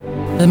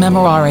The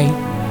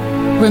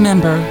Memorare.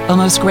 Remember, O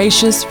most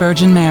gracious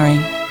Virgin Mary,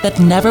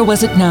 that never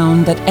was it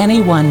known that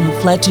anyone who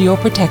fled to your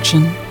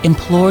protection,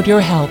 implored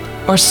your help,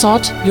 or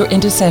sought your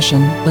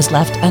intercession was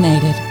left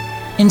unaided.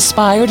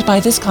 Inspired by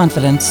this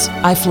confidence,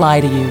 I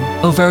fly to you,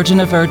 O Virgin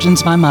of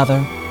Virgins, my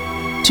Mother.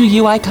 To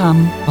you I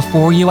come,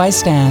 before you I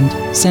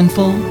stand,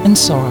 sinful and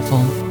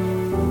sorrowful.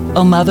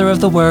 O Mother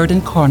of the Word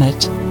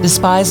incarnate,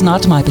 despise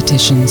not my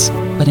petitions,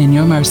 but in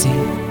your mercy,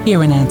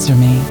 hear and answer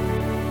me.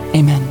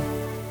 Amen.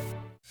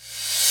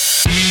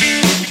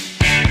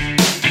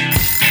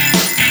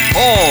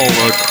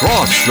 All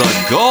across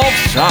the Gulf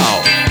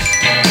South,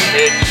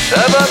 it's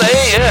 7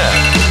 a.m.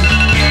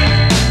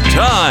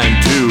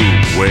 Time to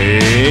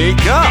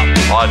wake up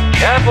on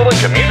Catholic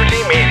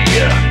Community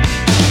Media.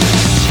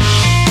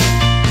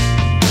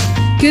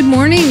 Good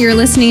morning. You're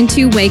listening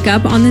to Wake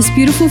Up on this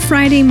beautiful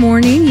Friday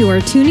morning. You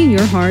are tuning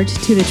your heart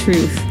to the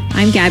truth.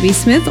 I'm Gabby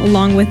Smith,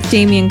 along with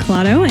Damian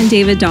Collado and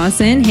David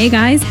Dawson. Hey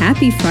guys,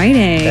 happy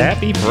Friday.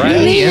 Happy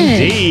Friday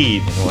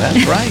indeed. Well,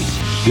 that's right.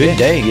 Good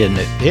day, isn't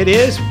it? It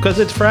is, because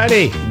it's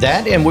Friday.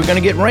 That, and we're going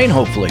to get rain,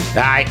 hopefully.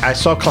 I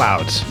saw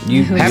clouds.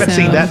 You haven't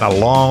seen that in a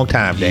long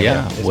time, Dave.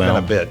 Yeah, It's been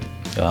a bit.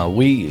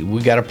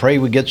 We got to pray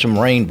we get some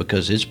rain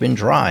because it's been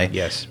dry.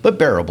 Yes. But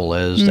bearable,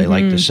 as they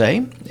like to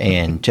say.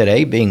 And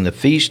today, being the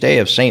feast day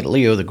of St.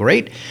 Leo the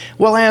Great,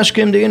 we'll ask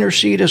him to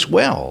intercede as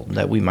well,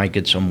 that we might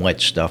get some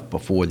wet stuff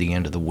before the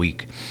end of the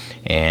week.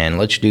 And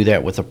let's do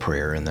that with a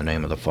prayer in the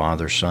name of the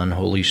Father, Son,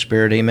 Holy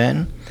Spirit.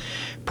 Amen.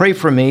 Pray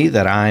for me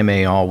that I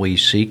may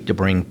always seek to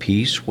bring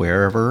peace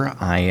wherever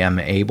I am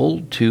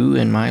able to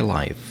in my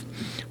life.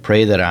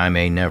 Pray that I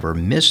may never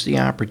miss the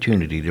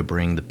opportunity to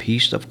bring the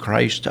peace of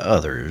Christ to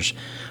others.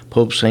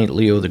 Pope St.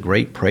 Leo the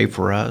Great, pray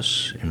for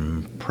us,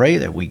 and pray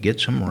that we get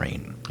some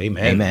rain.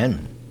 Amen.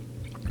 Amen.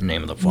 In the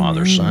name of the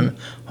Father, Son,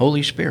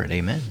 Holy Spirit.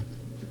 Amen.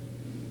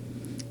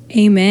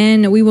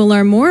 Amen. We will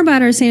learn more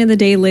about our saint of the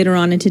day later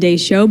on in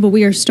today's show, but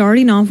we are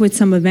starting off with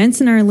some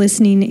events in our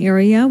listening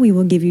area. We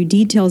will give you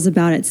details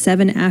about at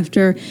 7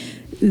 after.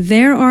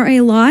 There are a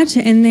lot,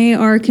 and they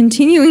are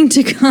continuing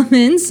to come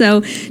in,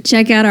 so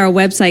check out our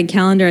website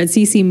calendar at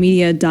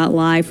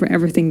ccmedia.live for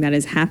everything that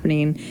is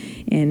happening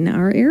in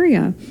our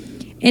area.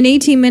 In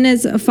 18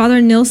 minutes, Father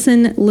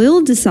Nilson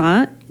Leal de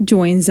Sá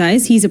joins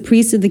us. He's a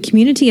priest of the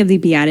Communitie of the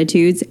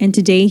Beatitudes, and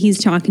today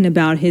he's talking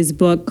about his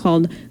book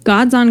called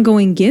God's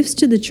Ongoing Gifts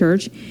to the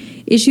Church,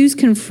 Issues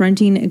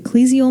Confronting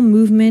Ecclesial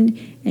Movement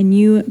and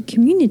New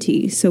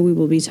Community. So we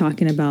will be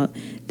talking about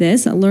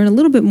this. I'll learn a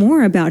little bit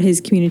more about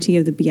his Communitie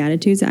of the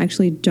Beatitudes. I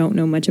actually don't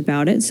know much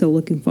about it, so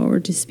looking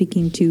forward to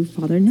speaking to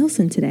Father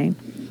Nilson today.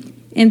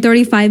 In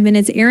 35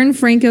 minutes, Erin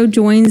Franco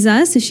joins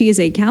us. She is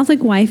a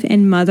Catholic wife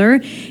and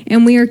mother,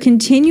 and we are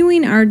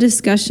continuing our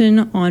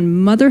discussion on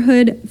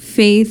motherhood,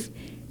 faith,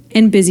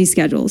 and busy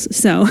schedules.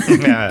 So,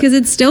 because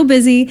it's still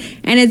busy,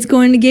 and it's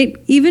going to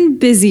get even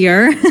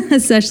busier,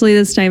 especially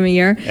this time of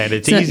year. And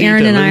it's so easy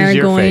Erin to and I lose are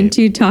your going faith.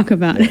 to talk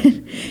about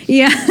it.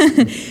 Yeah.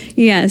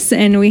 Yes,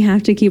 and we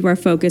have to keep our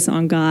focus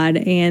on God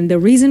and the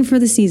reason for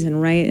the season,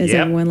 right? As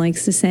everyone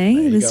likes to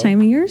say this time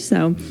of year.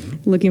 So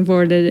looking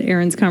forward to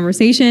Erin's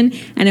conversation.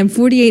 And in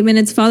 48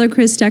 minutes, Father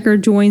Chris Stecker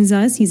joins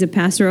us. He's a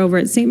pastor over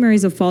at St.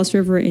 Mary's of Falls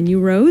River in New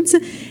Roads,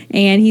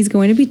 and he's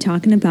going to be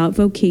talking about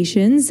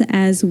vocations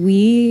as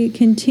we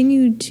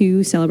continue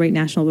to celebrate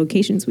National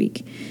Vocations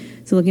Week.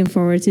 So looking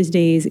forward to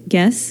today's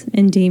guests.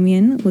 And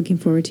Damien, looking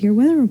forward to your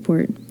weather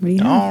report. What do you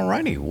have? All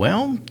righty.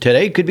 Well,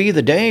 today could be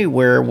the day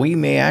where we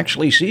may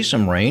actually see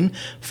some rain.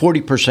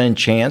 40%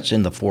 chance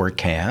in the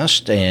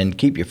forecast. And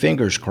keep your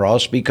fingers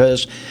crossed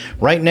because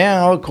right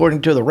now,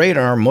 according to the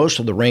radar, most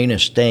of the rain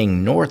is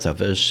staying north of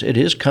us. It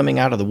is coming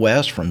out of the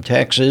west from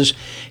Texas,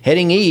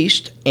 heading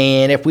east.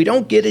 And if we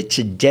don't get it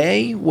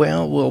today,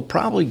 well, we'll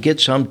probably get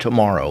some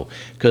tomorrow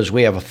because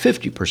we have a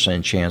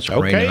 50% chance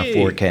of rain in the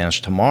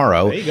forecast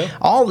tomorrow. There you go.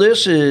 All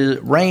this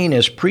rain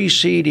is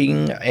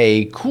preceding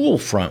a cool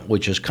front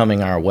which is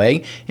coming our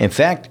way. In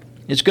fact,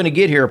 it's going to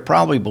get here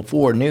probably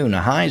before noon.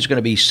 The high is going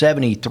to be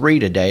 73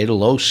 today, the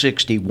low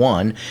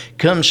 61.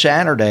 Come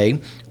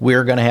Saturday,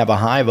 we're going to have a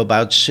high of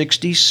about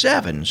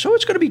 67. So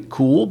it's going to be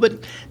cool,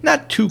 but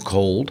not too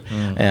cold.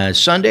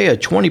 Sunday, a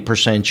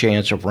 20%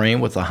 chance of rain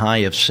with a high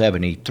of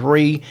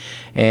 73.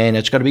 And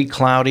it's going to be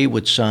cloudy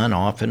with sun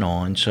off and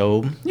on.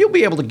 So you'll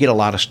be able to get a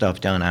lot of stuff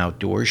done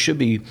outdoors. Should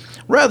be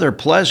rather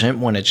pleasant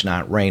when it's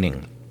not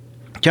raining.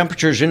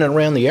 Temperatures in and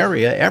around the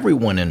area,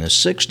 everyone in the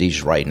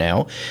 60s right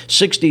now.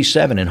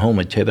 67 in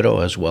Houma,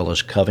 Thibodaux, as well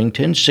as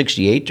Covington.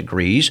 68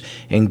 degrees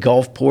in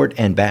Gulfport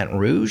and Baton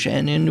Rouge.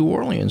 And in New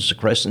Orleans, the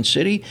Crescent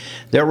City,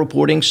 they're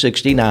reporting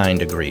 69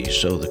 degrees.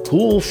 So the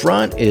cool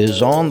front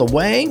is on the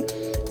way.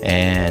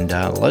 And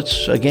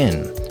let's,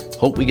 again,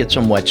 hope we get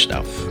some wet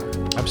stuff.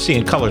 I'm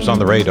seeing colors on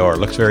the radar. It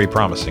looks very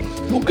promising.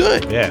 Well,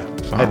 good. Yeah.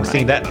 I haven't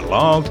seen that in a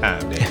long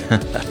time, Dave.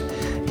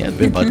 Yeah, it's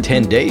been about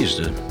 10 days,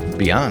 to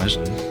be honest.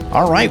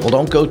 All right, well,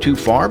 don't go too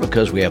far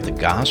because we have the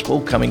gospel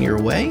coming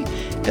your way,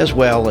 as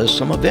well as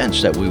some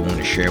events that we want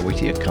to share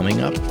with you coming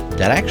up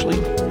that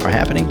actually are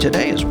happening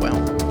today as well.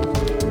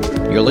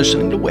 You're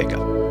listening to Wake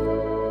Up.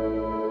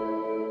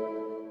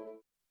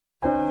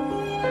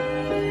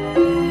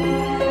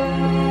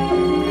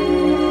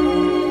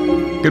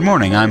 Good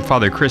morning, I'm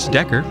Father Chris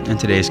Decker, and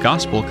today's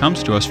Gospel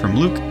comes to us from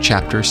Luke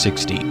chapter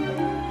 16.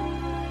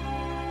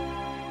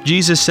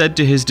 Jesus said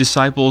to his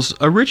disciples,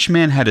 "A rich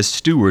man had a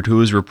steward who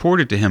was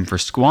reported to him for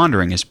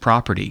squandering his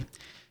property.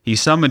 He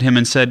summoned him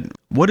and said,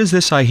 'What is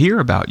this I hear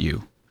about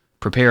you?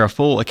 Prepare a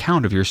full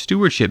account of your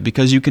stewardship,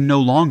 because you can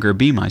no longer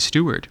be my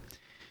steward.'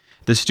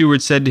 The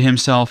steward said to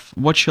himself,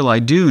 'What shall I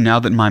do now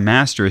that my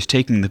master is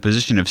taking the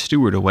position of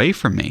steward away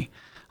from me?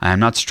 I am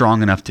not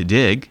strong enough to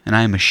dig, and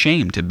I am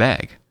ashamed to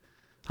beg.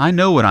 I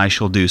know what I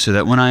shall do, so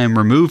that when I am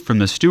removed from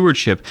the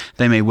stewardship,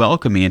 they may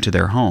welcome me into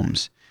their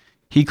homes.'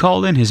 He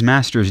called in his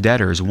master's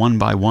debtors one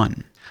by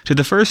one. To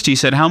the first he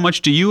said, 'How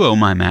much do you owe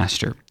my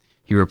master?'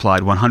 He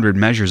replied, 100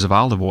 measures of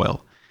olive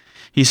oil.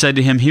 He said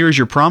to him, 'Here is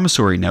your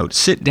promissory note.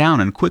 Sit down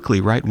and quickly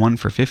write one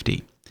for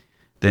 50.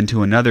 Then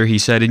to another he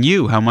said, 'And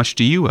you, how much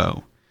do you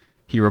owe?'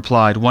 He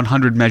replied,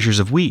 100 measures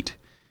of wheat.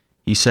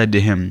 He said to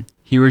him,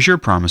 'Here is your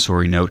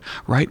promissory note.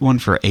 Write one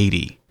for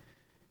 80.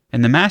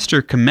 And the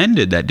master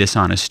commended that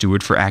dishonest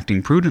steward for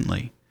acting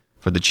prudently.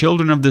 For the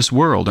children of this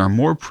world are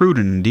more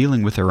prudent in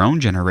dealing with their own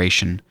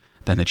generation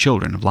than the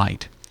children of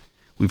light.'"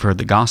 We've heard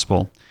the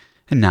gospel,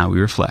 and now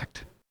we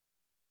reflect.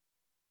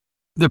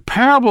 The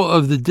parable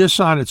of the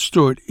dishonest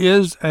steward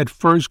is, at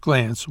first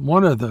glance,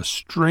 one of the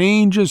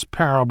strangest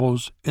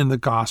parables in the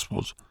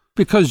Gospels,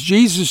 because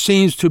Jesus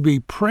seems to be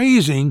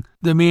praising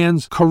the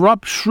man's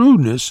corrupt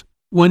shrewdness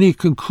when he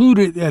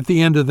concluded at the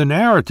end of the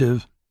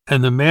narrative,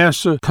 and the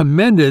master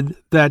commended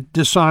that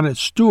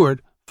dishonest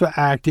steward for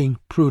acting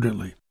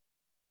prudently.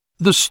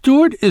 The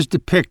steward is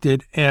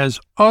depicted as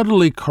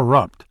utterly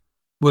corrupt,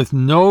 with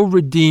no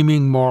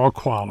redeeming moral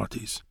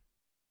qualities.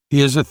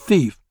 He is a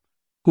thief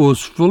who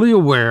is fully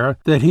aware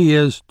that he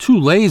is too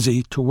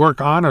lazy to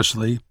work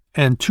honestly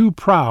and too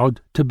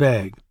proud to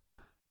beg.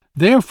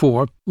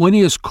 Therefore, when he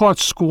is caught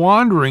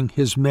squandering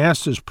his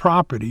master's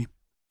property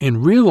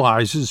and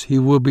realizes he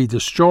will be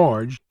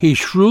discharged, he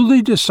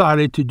shrewdly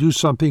decided to do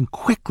something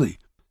quickly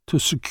to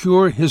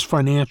secure his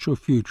financial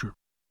future.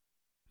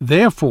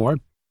 Therefore,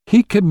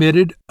 he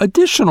committed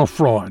additional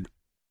fraud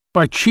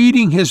by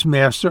cheating his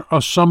master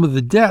of some of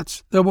the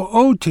debts that were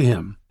owed to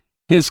him.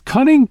 His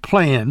cunning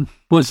plan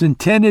was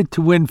intended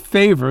to win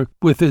favor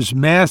with his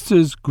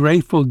master's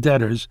grateful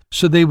debtors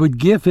so they would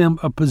give him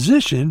a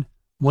position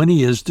when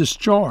he is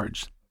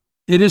discharged.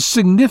 It is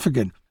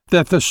significant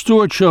that the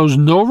steward shows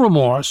no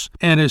remorse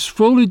and is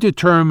fully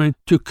determined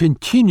to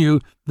continue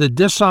the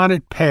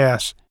dishonest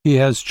path he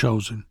has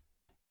chosen.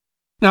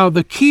 Now,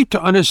 the key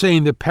to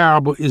understanding the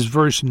parable is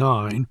verse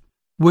 9,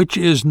 which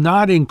is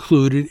not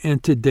included in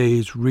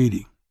today's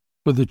reading.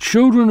 For the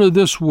children of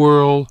this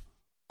world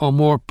are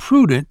more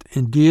prudent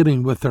in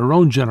dealing with their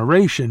own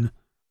generation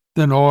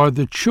than are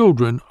the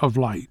children of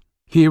light.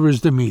 Here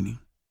is the meaning.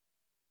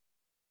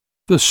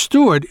 The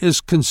steward is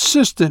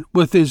consistent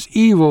with his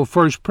evil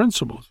first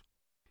principles.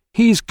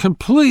 He's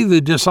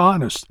completely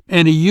dishonest,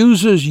 and he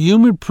uses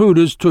human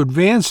prudence to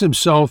advance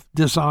himself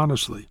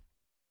dishonestly.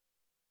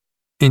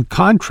 In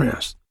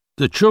contrast,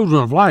 the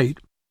children of light,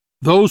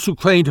 those who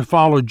claim to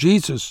follow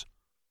Jesus,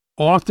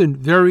 are often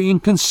very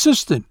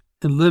inconsistent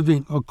in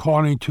living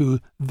according to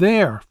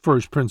their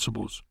first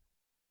principles.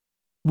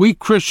 We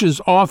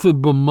Christians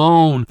often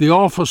bemoan the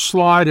awful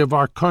slide of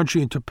our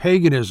country into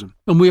paganism,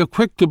 and we are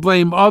quick to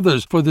blame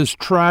others for this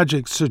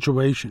tragic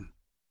situation.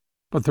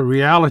 But the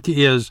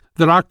reality is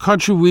that our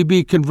country will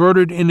be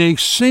converted in a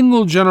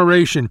single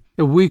generation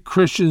if we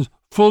Christians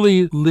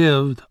fully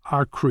lived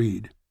our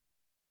creed.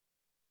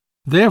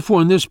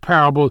 Therefore, in this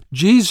parable,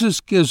 Jesus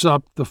gives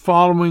up the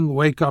following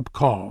wake-up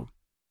call.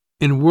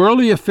 In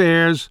worldly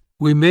affairs,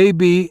 we may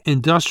be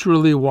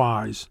industrially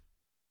wise,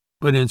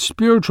 but in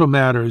spiritual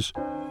matters,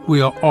 we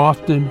are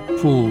often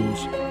fools.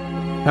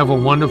 Have a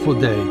wonderful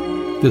day.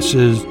 This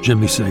is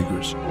Jimmy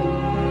Sagers.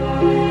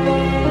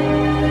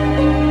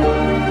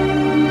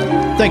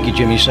 Thank you,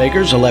 Jimmy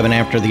Sagers. 11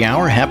 after the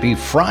hour. Happy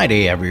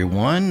Friday,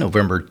 everyone.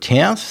 November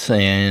 10th,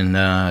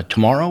 and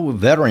tomorrow,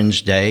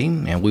 Veterans Day,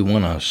 and we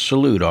want to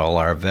salute all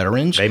our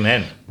veterans.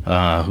 Amen.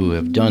 Who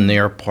have done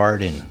their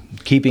part in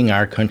keeping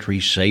our country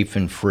safe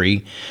and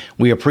free.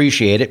 We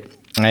appreciate it.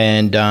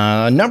 And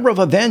a number of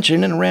events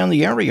in and around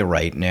the area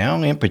right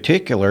now, in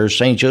particular,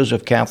 St.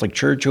 Joseph Catholic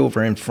Church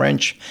over in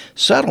French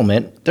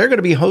Settlement. They're going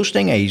to be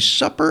hosting a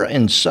supper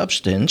and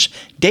substance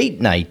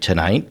date night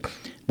tonight,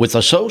 with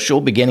a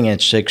social beginning at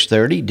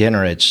 6:30,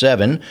 dinner at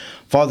 7.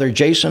 Father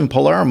Jason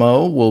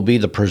Palermo will be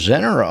the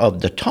presenter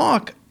of the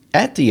talk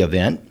at the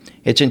event.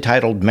 It's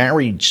entitled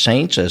Married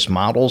Saints as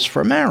Models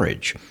for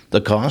Marriage.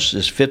 The cost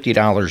is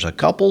 $50 a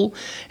couple,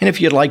 and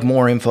if you'd like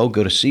more info,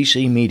 go to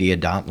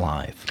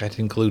ccmedia.live. That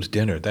includes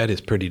dinner. That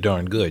is pretty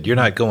darn good. You're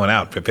not going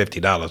out for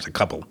 $50 a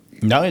couple.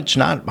 No, it's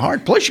not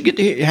hard. Plus, you get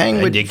to hang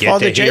And with you get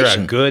Father to hear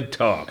Jason. a good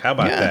talk. How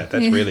about Yeah. that?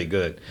 That's really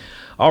good.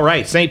 All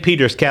right, St.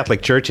 Peter's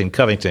Catholic Church in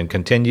Covington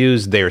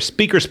continues their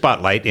speaker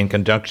spotlight in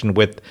conjunction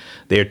with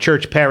their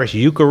church parish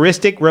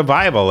Eucharistic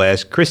Revival,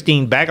 as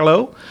Christine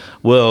Bagalow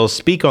will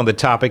speak on the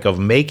topic of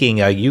making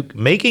a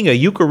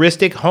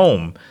Eucharistic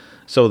home.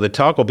 So the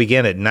talk will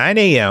begin at 9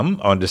 a.m.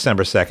 on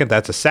December 2nd.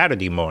 That's a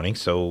Saturday morning,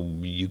 so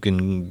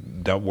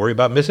don't worry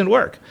about missing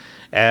work.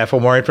 For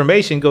more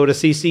information, go to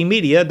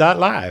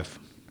ccmedia.live.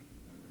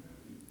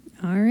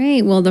 All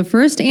right. Well, the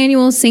first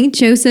annual St.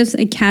 Joseph's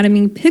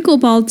Academy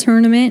Pickleball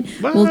Tournament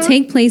will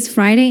take place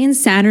Friday and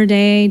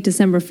Saturday,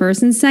 December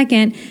 1st and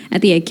 2nd at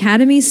the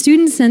Academy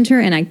Student Center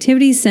and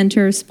Activities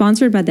Center,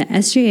 sponsored by the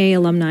SJA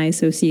Alumni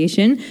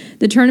Association.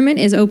 The tournament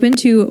is open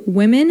to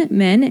women,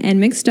 men, and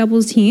mixed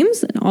doubles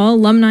teams, all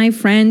alumni,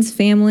 friends,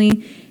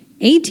 family,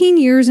 18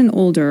 years and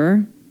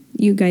older.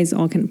 You guys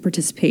all can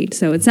participate.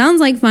 So it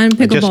sounds like fun.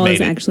 Pickleball is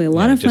actually a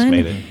lot of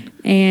fun.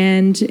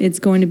 And it's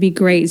going to be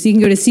great. So you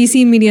can go to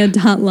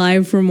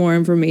ccmedia.live for more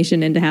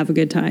information and to have a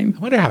good time.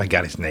 I wonder how I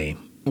got his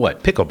name.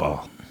 What?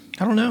 Pickleball.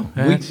 I don't know.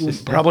 We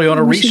probably ought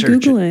to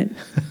research Google it.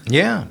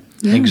 Yeah,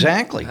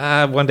 exactly.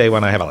 One day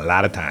when I have a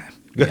lot of time.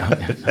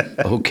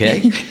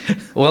 Okay.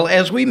 Well,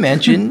 as we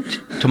mentioned,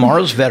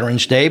 tomorrow's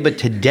Veterans Day, but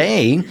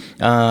today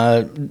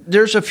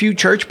there's a few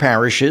church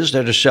parishes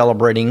that are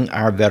celebrating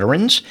our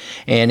veterans,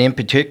 and in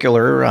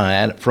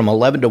particular, from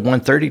 11 to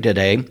 1:30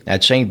 today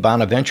at St.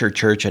 Bonaventure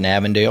Church in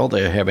Avondale,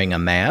 they're having a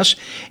Mass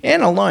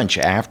and a lunch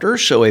after,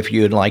 so if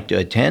you'd like to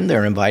attend,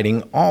 they're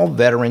inviting all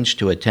veterans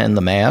to attend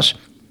the Mass.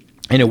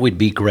 And it would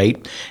be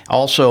great.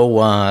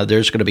 Also,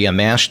 there's going to be a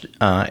Mass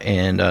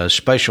and a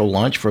special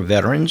lunch for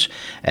veterans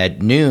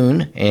at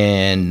noon,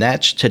 and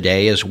that's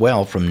today as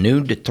well, from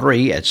noon to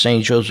 3 at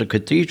St. Joseph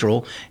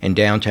Cathedral in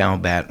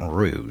downtown Baton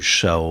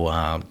Rouge.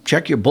 So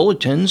check your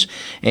bulletins,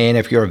 and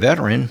if you're a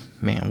veteran,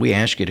 man, we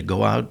ask you to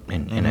go out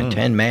and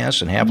attend Mass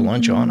and have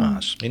lunch on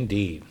us.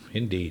 Indeed,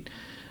 indeed.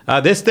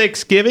 This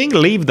Thanksgiving,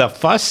 leave the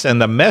fuss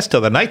and the mess to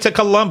the Knights of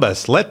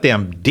Columbus. Let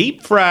them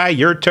deep fry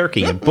your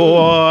turkey. And boy,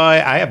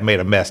 I have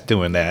made a mess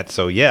doing that.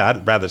 So yeah,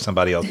 I'd rather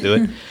somebody else do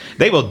it.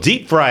 They will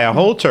deep fry a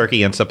whole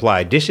turkey and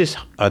supply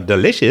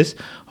delicious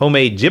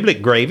homemade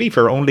giblet gravy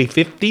for only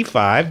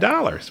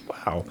 $55.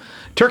 Wow.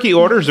 Turkey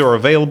orders are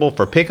available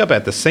for pickup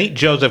at the St.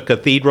 Joseph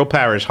Cathedral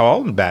Parish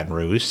Hall in Baton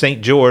Rouge,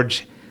 St.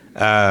 George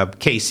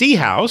KC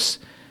House,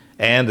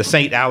 and the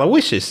St.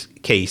 Aloysius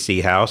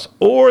KC House,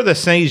 or the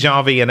St.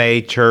 Jean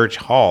Vianney Church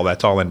Hall.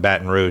 That's all in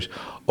Baton Rouge.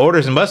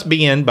 Orders must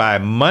be in by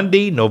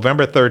Monday,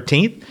 November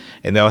 13th,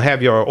 and they'll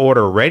have your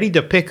order ready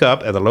to pick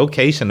up at the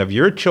location of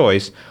your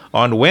choice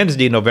on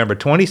Wednesday, November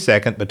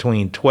 22nd,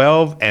 between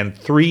 12 and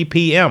 3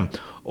 p.m.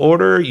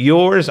 Order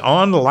yours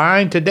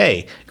online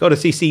today. Go to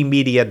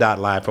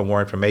ccmedia.live for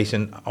more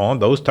information on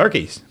those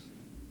turkeys.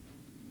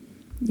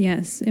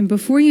 Yes, and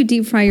before you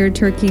deep fry your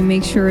turkey,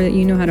 make sure that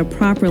you know how to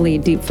properly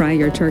deep fry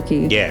your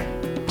turkey. Yeah,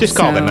 just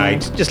call the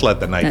Knights. Just let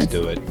the Knights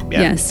do it.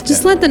 Yeah. Yes,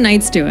 just let the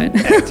Knights do it.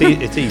 Yeah,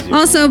 it's easy.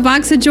 Also,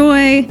 Box of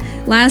Joy,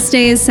 last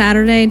day is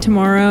Saturday,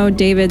 tomorrow.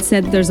 David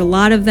said there's a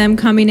lot of them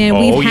coming in.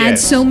 We've had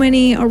so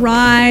many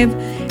arrive,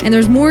 and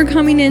there's more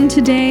coming in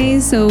today,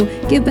 so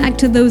give back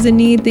to those in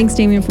need. Thanks,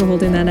 Damien, for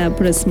holding that up.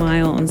 Put a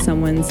smile on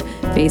someone's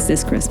face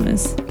this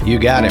Christmas. You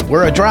got it.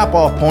 We're a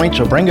drop-off point,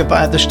 so bring it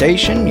by the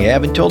station. You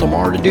have until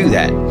tomorrow to do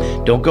that.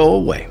 Don't go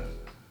away.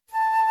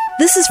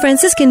 This is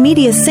Franciscan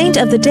Media's Saint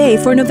of the Day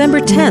for November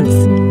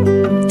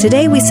 10th.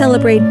 Today we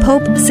celebrate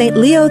Pope St.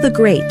 Leo the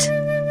Great.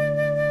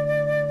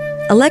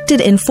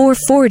 Elected in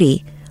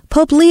 440,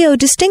 Pope Leo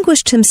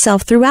distinguished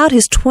himself throughout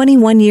his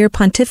 21-year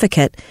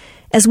pontificate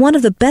as one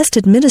of the best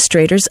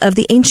administrators of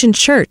the ancient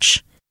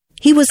church.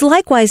 He was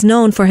likewise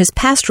known for his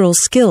pastoral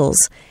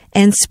skills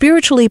and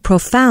spiritually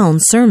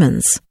profound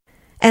sermons.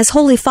 As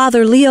Holy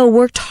Father, Leo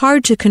worked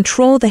hard to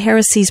control the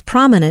heresies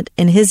prominent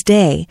in his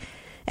day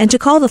and to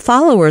call the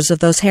followers of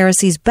those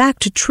heresies back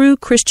to true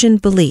Christian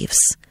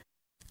beliefs.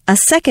 A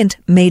second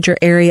major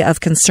area of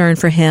concern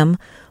for him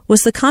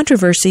was the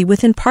controversy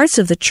within parts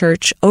of the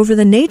church over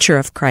the nature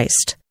of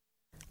Christ.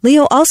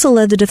 Leo also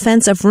led the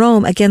defense of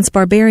Rome against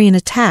barbarian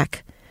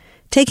attack,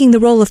 taking the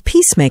role of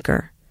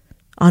peacemaker.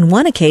 On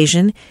one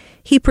occasion,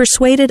 he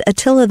persuaded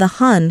Attila the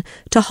Hun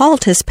to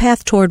halt his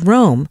path toward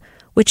Rome,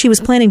 which he was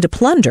planning to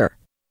plunder.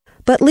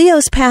 But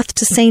Leo's path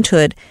to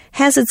sainthood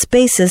has its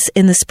basis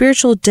in the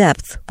spiritual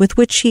depth with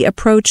which he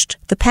approached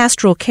the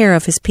pastoral care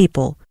of his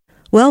people.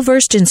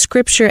 Well-versed in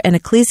scripture and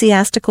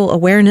ecclesiastical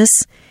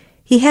awareness,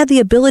 he had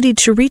the ability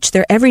to reach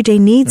their everyday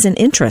needs and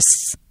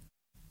interests.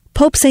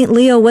 Pope St.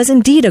 Leo was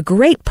indeed a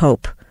great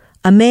pope,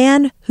 a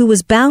man who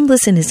was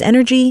boundless in his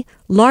energy,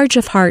 large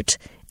of heart,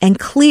 and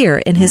clear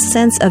in his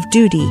sense of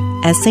duty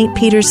as St.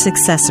 Peter's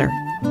successor.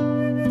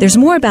 There's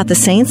more about the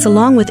saints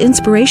along with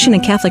inspiration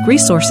and Catholic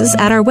resources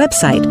at our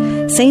website,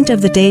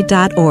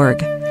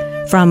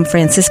 saintoftheday.org. From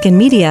Franciscan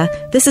Media,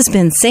 this has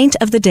been Saint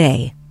of the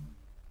Day.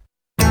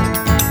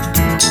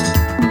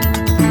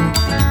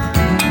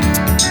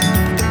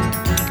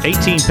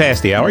 $18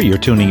 past the hour, you're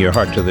tuning your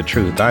heart to the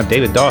truth. I'm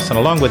David Dawson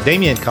along with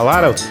Damian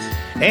Collado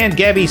and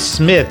Gabby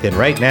Smith. And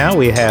right now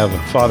we have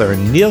Father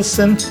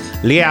Nilson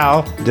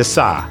Leal de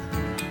Sá.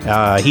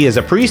 He is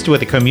a priest with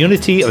the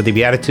Communitie of the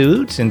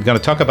Beatitudes and going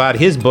to talk about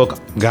his book,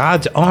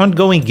 God's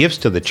Ongoing Gifts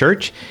to the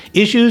Church,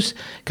 Issues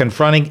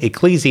Confronting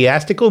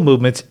Ecclesiastical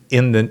Movements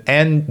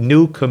and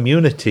New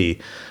Community.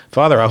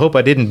 Father, I hope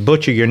I didn't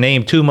butcher your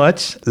name too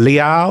much.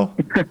 Leal?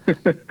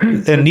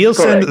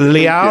 Nilson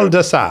Leal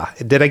de Sá.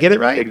 Did I get it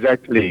right?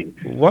 Exactly.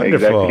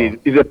 Wonderful.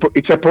 Exactly.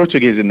 It's a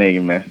Portuguese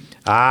name.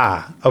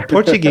 A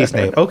Portuguese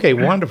name. Okay,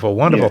 wonderful.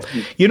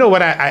 Yeah. You know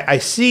what? I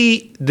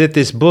see that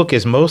this book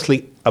is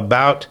mostly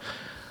about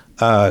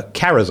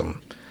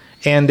charism.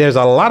 And there's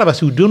a lot of us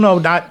who do know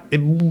not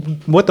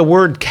what the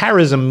word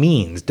charism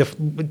means.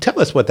 Tell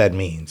us what that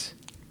means.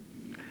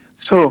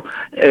 So,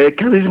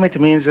 charisma, it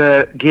means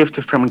a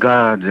gift from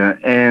God.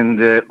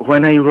 And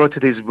when I wrote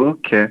this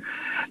book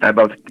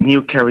about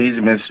new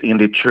charismas in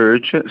the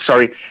church,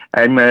 sorry,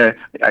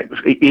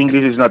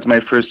 English is not my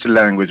first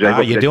language.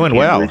 You're doing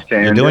well.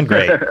 Understand. You're doing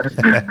great.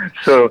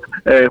 So,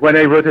 when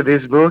I wrote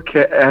this book,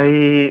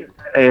 I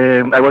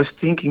was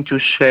thinking to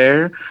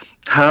share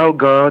how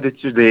God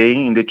today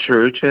in the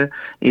church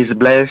is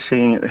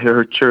blessing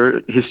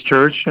His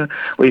church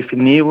with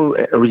new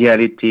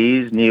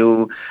realities,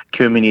 new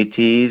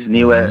communities,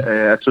 new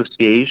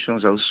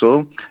associations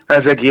also,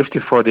 as a gift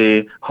for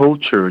the whole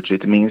church.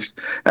 It means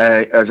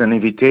as an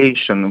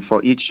invitation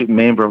for each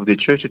member of the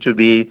church to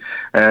be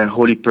a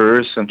holy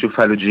person, to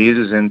follow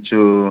Jesus, and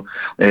to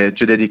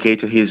dedicate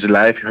his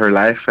life, her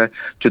life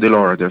to the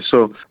Lord.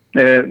 So,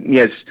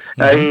 yes,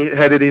 I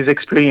had this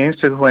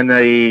experience when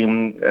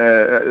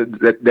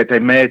that I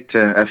met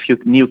a few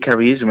new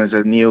charismas,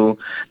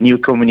 new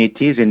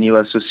communities and new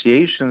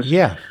associations.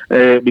 Yeah.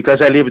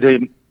 Because I lived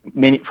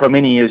for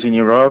many years in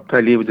Europe.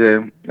 I lived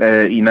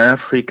in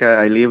Africa.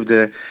 I lived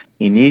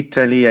in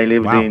Italy. I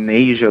lived in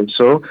Asia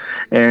also,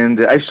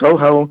 and I saw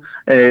how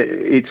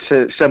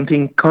it's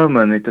something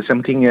common. It's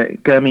something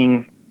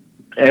coming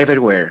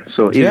everywhere.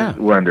 So it's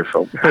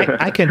wonderful.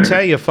 I can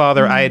tell you,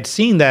 Father, I had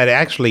seen that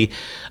actually.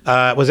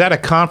 Was at a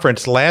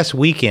conference last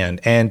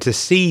weekend, and to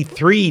see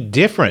 3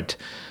 different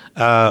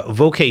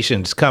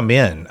vocations come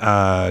in,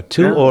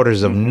 2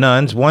 orders of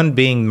nuns, one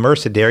being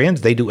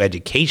Mercedarians, they do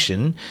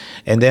education,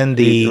 and then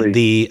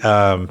the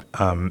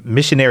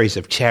missionaries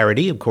of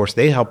charity, of course,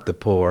 they help the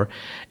poor,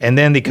 and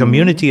then the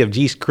Communitie of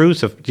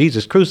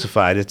Jesus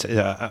Crucified, it's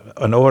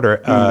an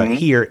order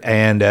here,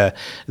 and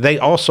they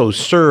also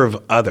serve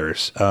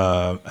others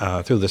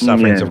through the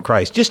sufferings of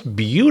Christ. Just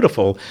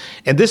beautiful.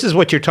 And this is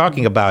what you're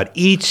talking about,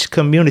 each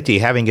community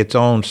having its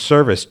own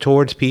service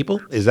towards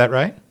people. Is that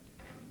right?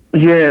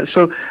 Yeah,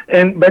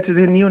 but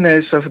the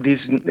newness of these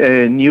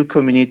new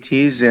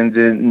communities and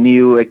the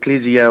new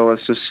ecclesial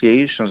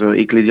associations or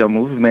ecclesial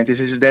movement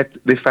is that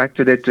the fact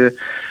that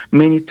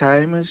many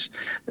times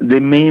the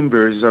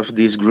members of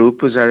these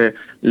groups are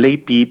lay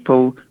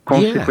people,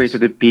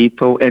 consecrated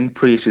people, and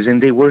priests,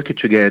 and they work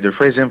together.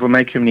 For example,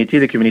 my community,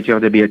 the community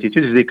of the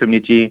Beatitudes, is the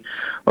community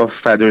of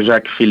Father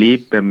Jacques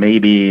Philippe.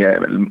 Maybe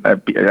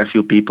a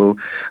few people,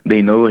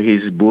 they know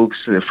his books,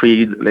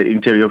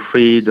 Interior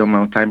Freedom,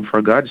 On Time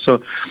for God.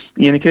 So,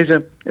 in the case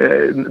of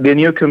the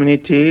new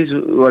communities,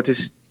 what is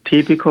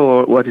typical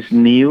or what is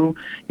new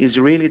is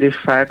really the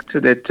fact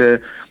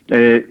that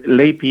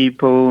lay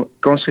people,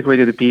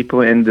 consecrated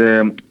people,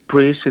 and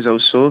priests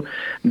also,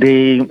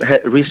 they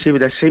receive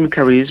the same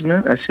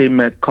charisma, the same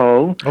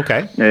call.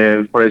 Okay.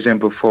 For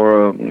example,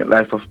 for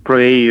life of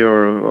prayer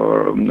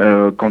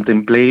or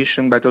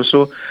contemplation, but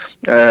also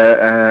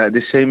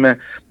the same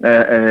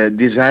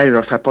desire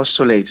of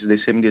apostolates, the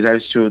same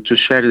desires to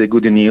share the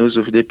good news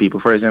with the people.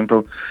 For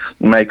example,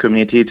 my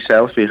community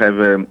itself, we have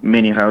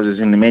many houses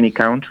in many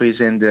countries,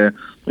 and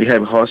we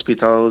have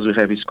hospitals, we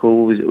have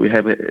schools, we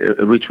have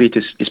retreat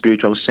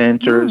spiritual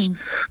centers.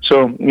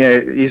 So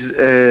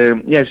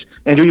yes,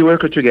 and we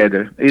work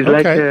together. It's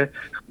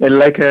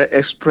like a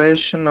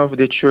expression of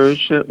the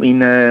church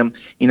in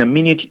a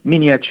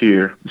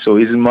miniature. So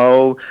a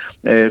small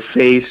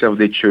face of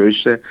the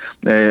church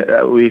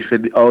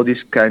with all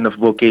these kind of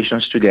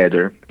vocations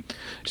together.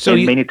 So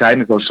many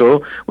times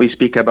also we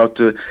speak about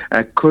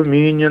a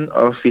communion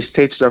of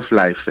states of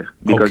life,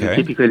 because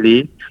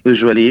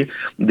usually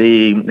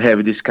they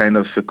have this kind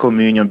of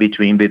communion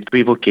between the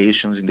 3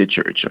 vocations in the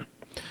church.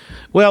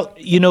 Well,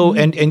 you know,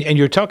 and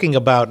you're talking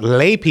about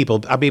lay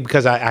people. I mean,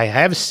 because I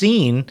have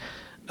seen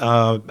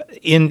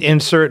in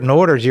certain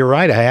orders, you're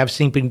right, I have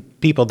seen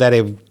people that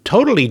have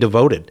totally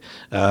devoted,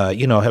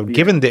 have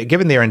given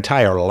their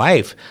entire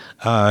life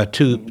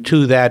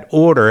to that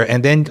order.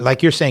 And then,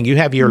 like you're saying, you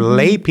have your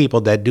lay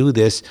people that do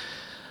this.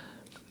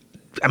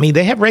 I mean,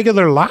 they have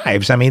regular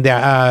lives. I mean,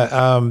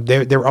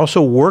 they're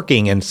also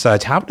working and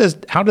such. How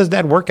does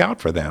that work out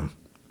for them?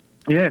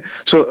 Yeah,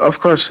 so of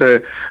course,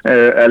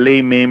 a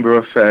lay member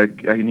of a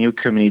new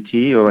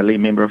community or a lay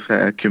member of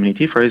a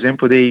community, for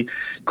example, they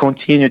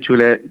continue to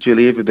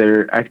live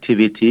their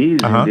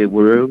activities in the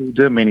world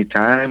many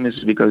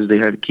times because they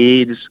have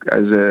kids.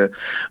 As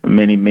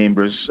many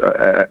members,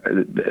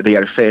 they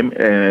have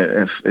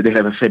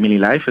a family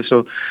life.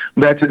 So,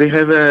 but they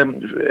have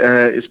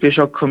a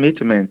special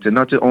commitment,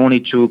 not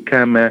only to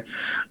come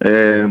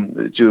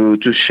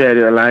to share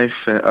the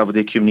life of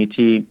the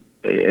community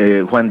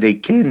when they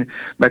can,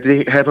 but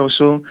they have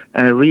also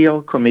a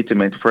real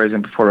commitment. For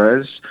example, for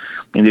us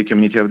in the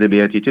community of the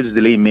Beatitudes,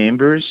 the lay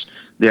members,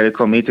 they are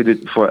committed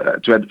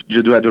to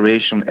do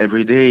adoration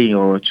every day,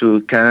 or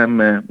to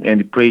come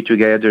and pray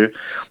together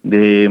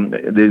the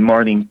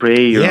morning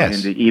prayer and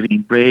the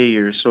evening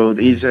prayer. So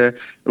it's a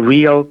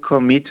real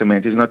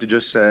commitment. It's not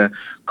just a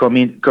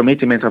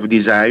commitment of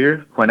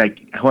desire when I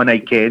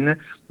can,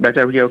 but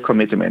a real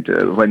commitment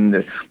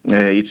when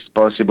it's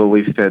possible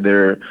with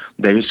their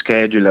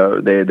schedule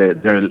or their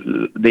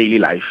daily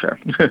life.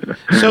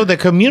 So the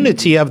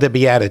community of the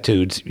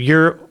Beatitudes,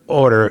 your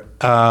order,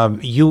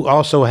 you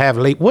also have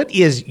what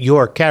is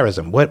your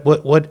charism?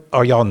 What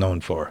are y'all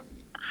known for?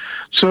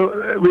 So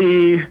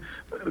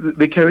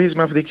the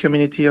charisma of the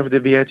community of the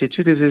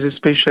Beatitudes is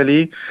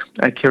especially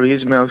a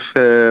charisma of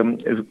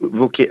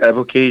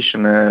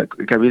vocation, a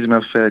charisma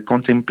of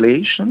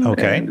contemplation.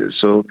 Okay. And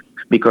so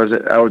because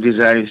our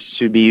desire is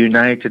to be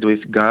united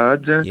with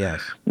God. Yes.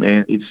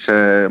 And it's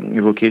a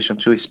vocation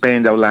to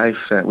spend our life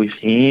with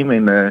Him,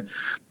 and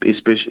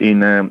especially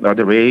in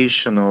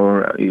adoration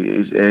or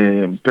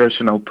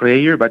personal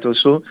prayer, but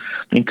also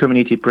in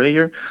community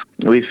prayer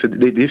with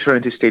the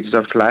different stages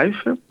of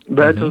life,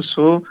 but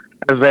also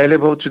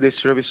available to the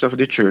service of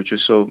the church.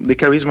 So the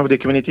charisma of the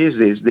community is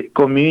this: the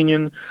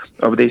communion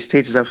of the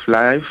stages of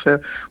life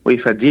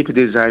with a deep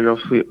desire of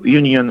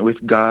union with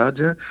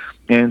God,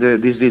 and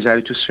this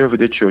desire to serve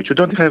the church. We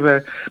don't have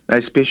a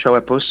special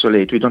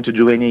apostolate. We don't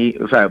do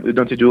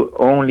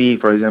only,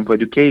 for example,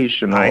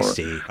 education or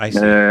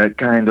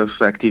kind of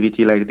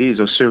activity like this,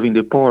 or serving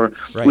the poor.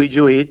 Right. We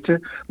do it,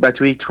 but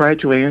we try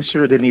to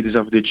answer the needs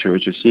of the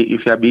church. You see,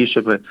 if a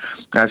bishop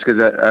asks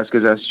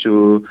us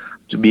to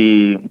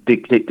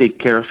take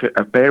care of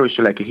a parish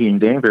like here in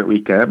Denver,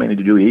 we come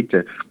and do it.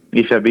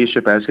 If a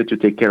bishop asks to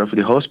take care of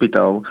the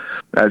hospital,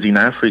 as in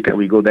Africa,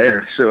 we go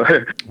there. So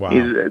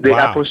the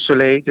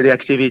apostolate, the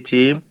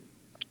activity,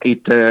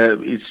 it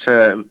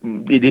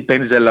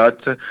depends a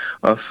lot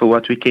of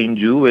what we can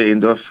do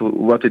and of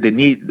what is the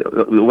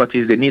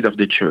need of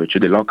the church,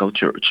 the local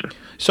church.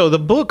 So the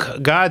book,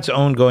 God's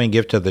Ongoing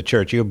Gift to the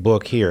Church, your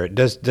book here,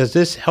 does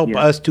this help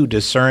us to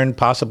discern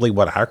possibly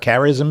what our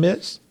charism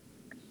is?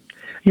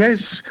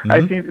 Yes,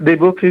 I think the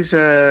book is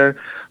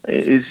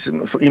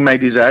in my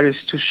desire is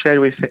to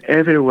share with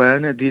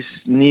everyone this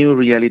new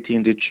reality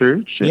in the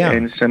church. Yeah.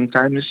 And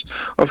sometimes,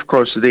 of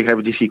course, they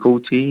have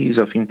difficulties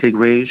of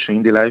integration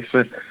in the life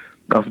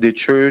of the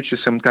church.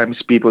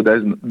 Sometimes people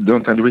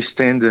don't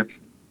understand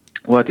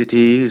what it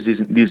is,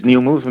 these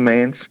new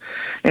movements.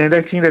 And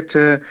I think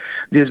that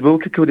this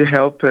book could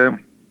help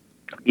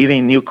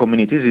even new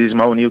communities,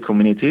 small new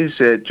communities,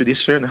 to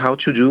discern how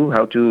to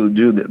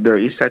do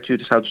their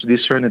statutes, how to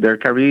discern their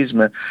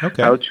charisma,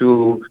 how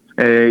to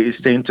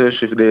stay in touch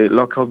with the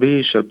local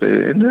bishop,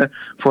 and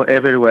for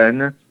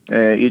everyone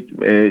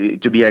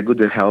to be a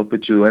good help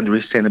to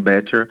understand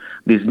better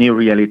this new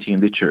reality in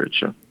the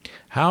church.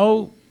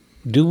 How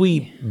do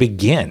we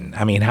begin?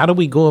 I mean, how do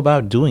we go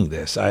about doing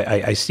this?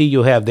 I see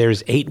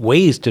there's 8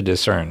 ways to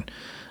discern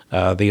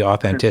the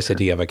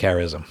authenticity of a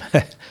charism.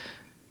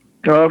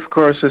 Of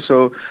course.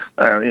 So,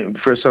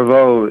 first of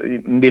all,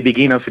 in the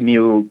beginning of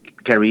new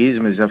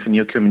charisms, of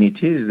new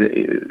communities,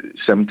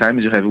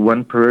 sometimes you have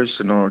one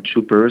person or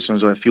two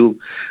persons or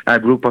a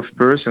group of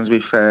persons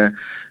with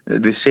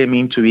the same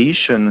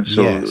intuition.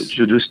 So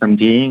to do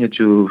something,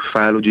 to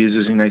follow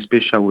Jesus in a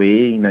special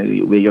way, in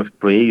a way of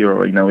prayer,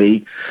 or in a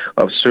way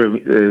of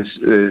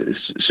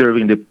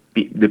serving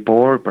the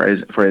poor,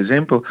 for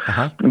example.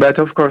 But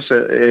of course,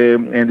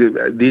 and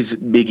this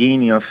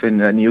beginning of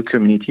a new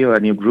community or a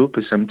new group,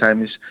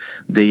 sometimes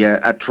they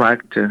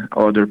attract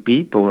other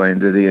people,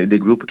 and the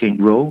group can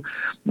grow.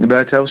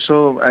 But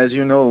also, as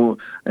you know,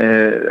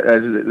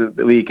 as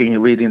we can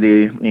read in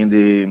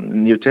the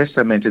New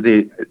Testament,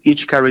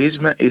 each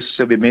charisma is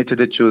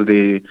submitted to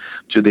the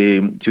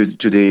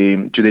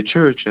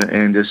church,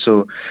 and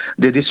so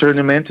the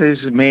discernment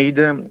is made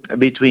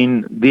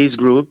between this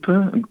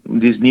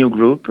new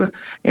group,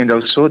 and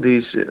also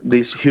this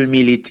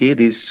humility,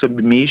 this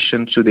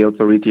submission to the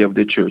authority of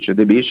the church.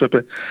 The bishop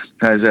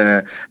has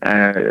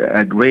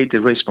a great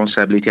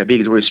responsibility, a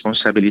big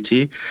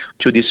responsibility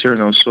to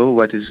discern also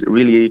what is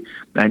really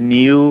a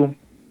new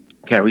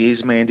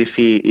charisma, and if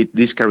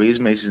this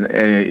charisma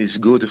is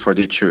good for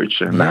the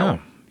church now.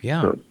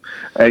 Yeah. So,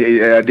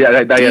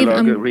 the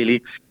dialogue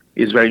really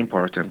is very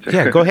important.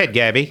 Yeah, go ahead,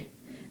 Gabby.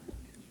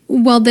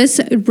 Well, this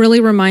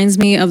really reminds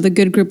me of the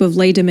good group of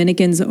lay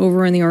Dominicans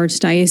over in the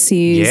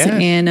Archdiocese,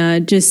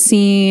 and just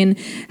seeing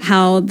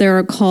how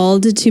they're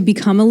called to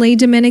become a lay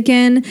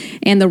Dominican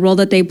and the role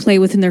that they play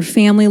within their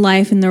family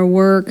life and their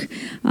work.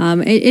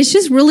 It's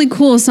just really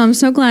cool. So I'm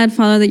so glad,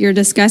 Father, that you're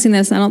discussing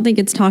this. I don't think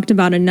it's talked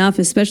about enough,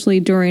 especially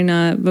during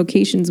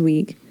Vocations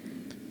Week.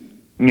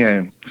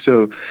 Yeah.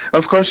 So,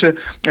 of course, it's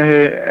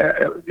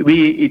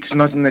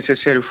not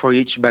necessary for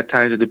each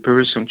baptized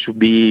person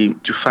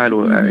to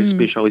follow a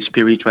special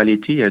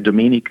spirituality, a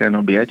Dominican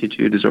or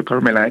Beatitudes or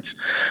Carmelites,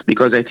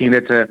 because I think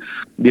that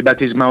the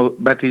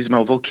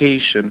baptismal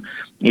vocation,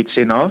 it's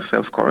enough,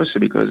 of course,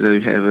 because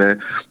we have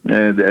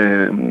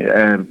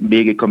a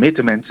big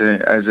commitment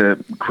as a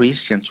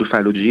Christian to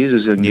follow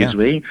Jesus in this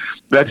way.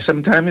 But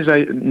sometimes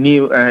I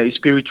need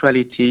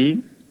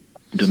spirituality.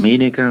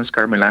 Dominicans,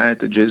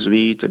 Carmelites,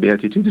 Jesuits,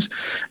 Beatitudes,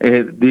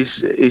 these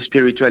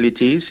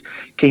spiritualities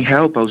can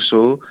help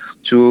also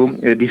to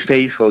be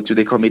faithful to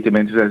the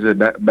commitments as a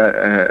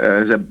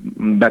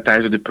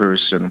baptized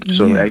person.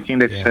 So I think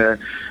that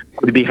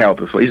could be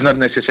helpful. It's not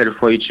necessary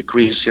for each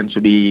Christian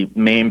to be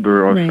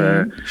member of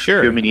a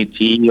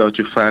community or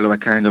to follow a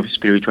kind of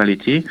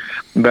spirituality,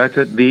 but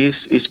these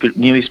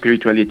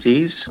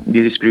spiritualities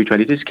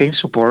can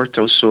support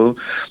also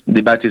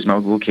the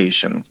baptismal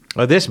vocation.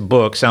 Well, this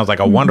book sounds like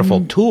a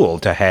wonderful tool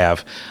to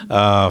have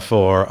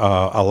for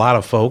a lot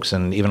of folks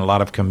and even a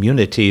lot of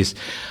communities.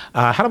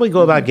 How do we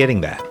go about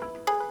getting that?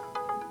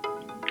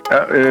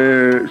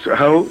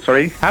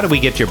 How do we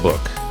get your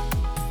book?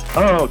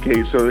 Oh,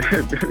 okay. So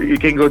you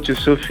can go to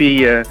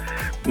Sophia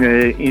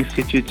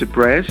Institute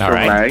Press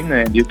online,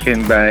 and you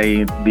can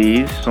buy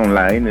this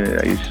online.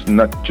 It's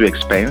not too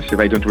expensive.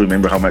 I don't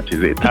remember how much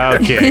is it.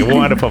 Okay,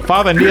 wonderful.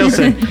 Father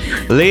Nilson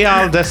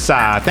Leal de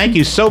Sá, thank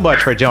you so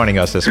much for joining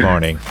us this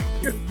morning.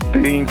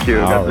 Thank you.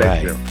 God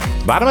bless you.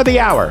 Bottom of the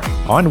hour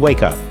on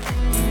Wake Up.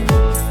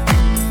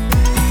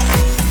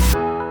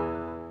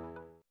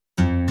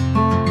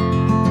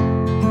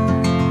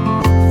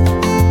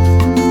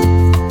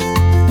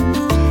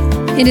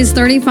 It is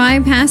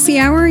 35 past the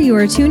hour. You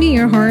are tuning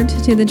your heart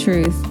to the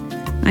truth.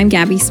 I'm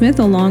Gabby Smith,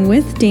 along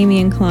with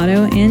Damian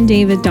Claudio and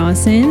David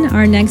Dawson.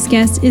 Our next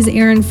guest is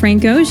Erin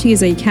Franco. She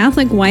is a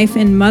Catholic wife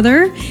and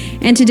mother.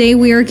 And today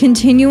we are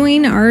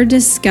continuing our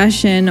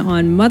discussion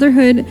on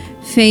motherhood,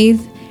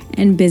 faith,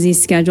 and busy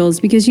schedules.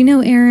 Because, you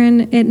know,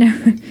 Erin,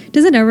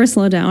 does it ever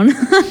slow down?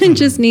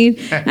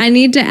 I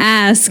need to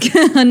ask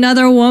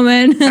another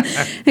woman.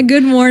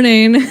 Good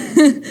morning.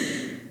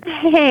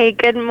 Hey,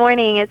 good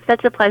morning. It's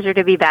such a pleasure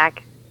to be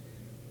back.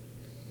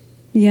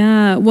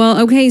 Yeah. Well,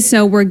 okay.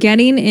 So we're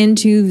getting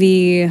into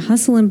the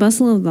hustle and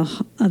bustle of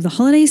the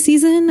holiday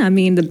season. I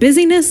mean, the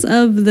busyness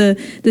of the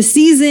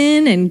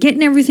season and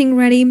getting everything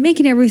ready,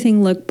 making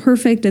everything look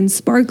perfect and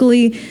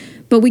sparkly.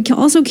 But we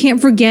also can't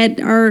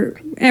forget our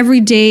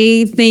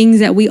everyday things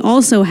that we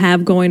also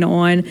have going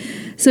on.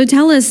 So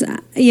tell us,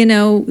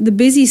 the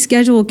busy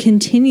schedule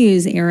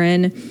continues,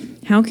 Erin.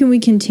 How can we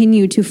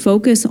continue to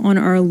focus on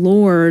our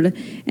Lord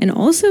and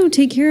also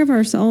take care of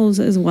ourselves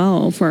as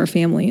well for our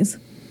families?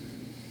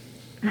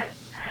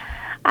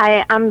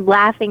 I'm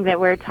laughing that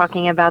we're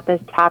talking about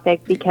this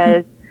topic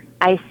because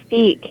I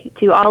speak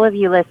to all of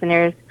you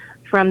listeners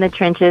from the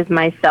trenches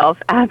myself,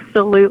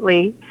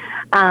 absolutely.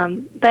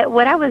 But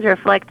what I was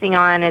reflecting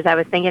on as I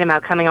was thinking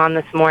about coming on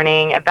this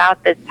morning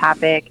about this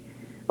topic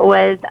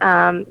was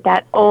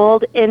that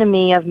old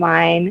enemy of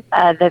mine,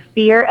 the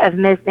fear of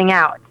missing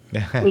out.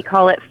 We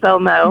call it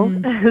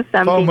FOMO,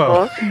 some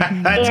FOMO.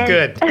 people. That's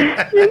good.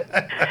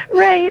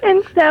 Right.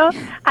 And so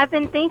I've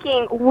been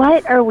thinking,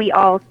 what are we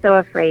all so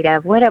afraid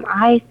of? What am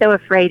I so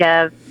afraid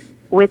of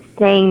with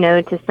saying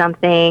no to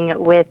something,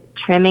 with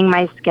trimming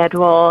my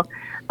schedule,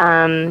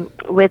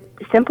 with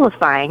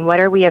simplifying? What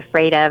are we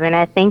afraid of? And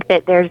I think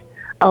that there's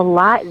a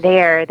lot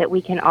there that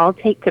we can all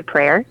take to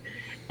prayer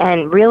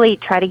and really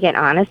try to get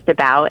honest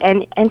about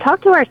and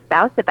talk to our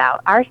spouse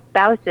about. Our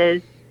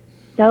spouses,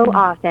 so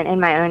often in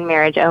my own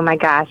marriage, oh my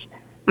gosh,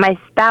 my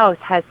spouse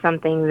has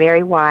something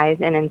very wise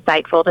and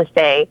insightful to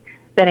say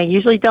that I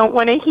usually don't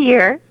want to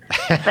hear,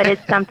 but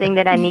it's something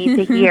that I need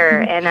to hear.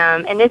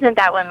 And isn't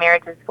that what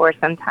marriage is for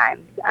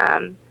sometimes?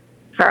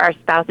 For our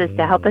spouses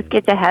to help us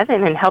get to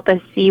heaven and help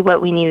us see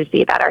what we need to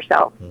see about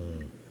ourselves.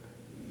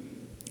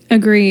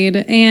 Agreed.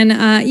 And,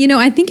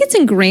 I think it's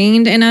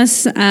ingrained in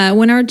us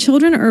when our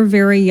children are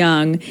very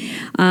young.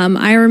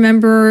 I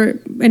remember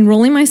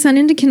enrolling my son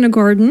into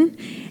kindergarten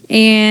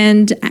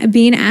and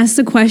being asked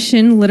the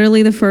question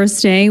literally the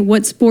first day,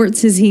 what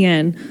sports is he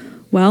in?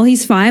 Well,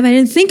 he's 5. I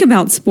didn't think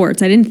about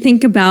sports. I didn't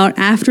think about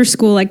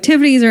after-school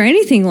activities or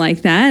anything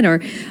like that, or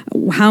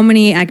how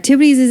many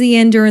activities is he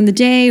in during the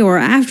day or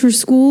after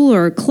school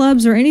or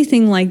clubs or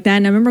anything like that.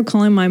 And I remember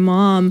calling my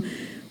mom,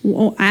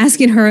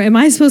 asking her, am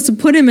I supposed to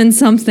put him in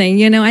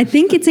something? I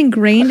think it's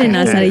ingrained in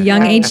us at a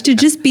young age to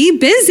just be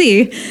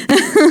busy.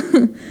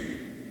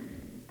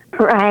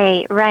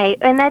 Right.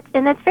 And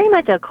that's very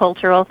much a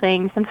cultural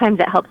thing. Sometimes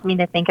it helps me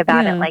to think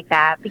about it like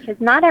that, because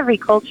not every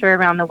culture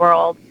around the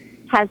world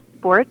has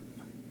sports,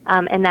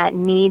 and that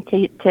need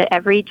to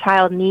every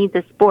child needs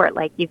a sport.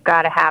 Like, you've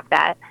got to have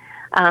that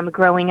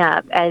growing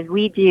up, as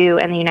we do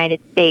in the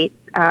United States.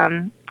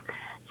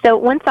 So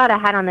one thought I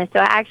had on this,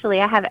 I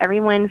have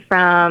everyone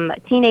from a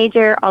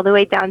teenager all the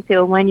way down to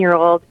a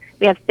 1-year-old.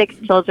 We have 6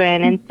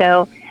 children, and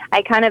so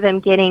I kind of am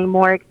getting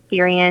more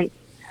experience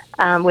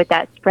with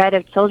that spread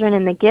of children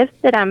and the gifts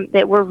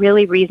that we're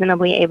really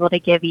reasonably able to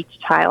give each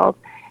child.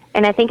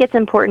 And I think it's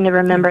important to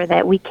remember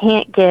that we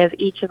can't give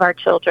each of our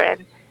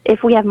children,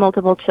 if we have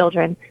multiple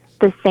children,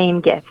 the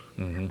same gifts.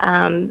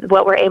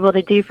 What we're able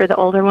to do for the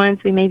older ones,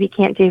 we maybe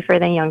can't do for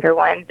the younger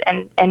ones,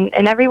 and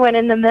everyone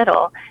in the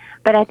middle.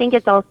 But I think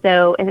it's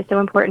so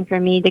important for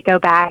me to go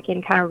back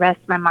and kind of rest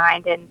my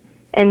mind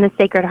in the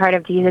Sacred Heart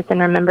of Jesus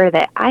and remember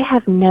that I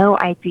have no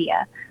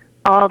idea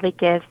all the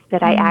gifts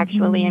that I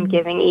actually am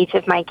giving each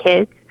of my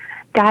kids.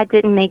 God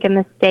didn't make a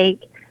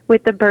mistake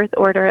with the birth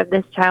order of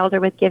this child or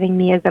with giving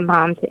me as a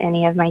mom to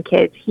any of my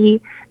kids.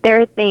 There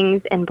are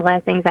things and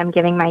blessings I'm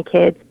giving my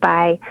kids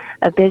by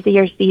a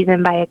busier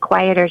season, by a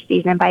quieter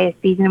season, by a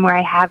season where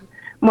I have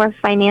more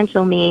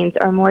financial means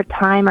or more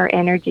time or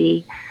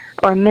energy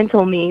or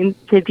mental means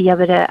to be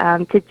able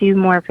to do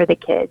more for the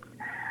kids.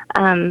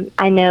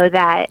 I know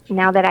that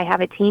now that I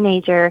have a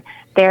teenager,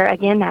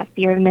 again, that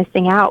fear of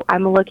missing out.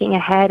 I'm looking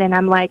ahead and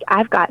I'm like,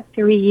 I've got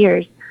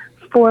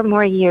 4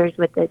 more years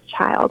with this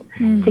child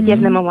to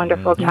give them a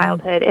wonderful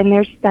childhood. And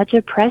there's such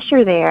a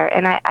pressure there.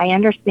 And I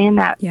understand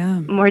that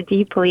more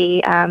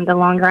deeply the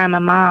longer I'm a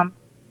mom.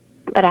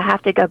 But I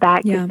have to go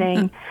back to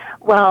saying,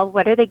 well,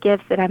 what are the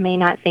gifts that I may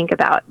not think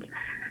about?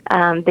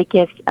 The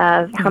gifts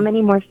of how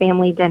many more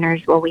family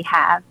dinners will we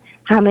have?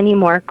 How many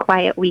more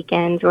quiet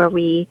weekends where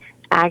we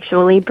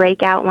actually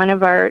break out one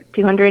of our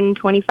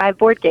 225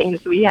 board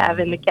games we have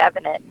in the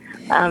cabinet?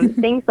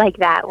 Things like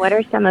that. What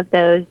are some of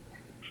those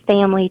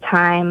family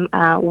time,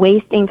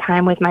 wasting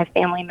time with my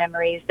family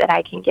memories that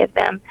I can give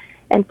them?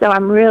 And so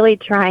I'm really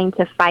trying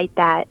to fight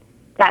that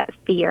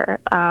fear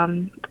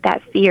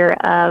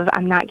of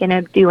I'm not going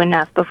to do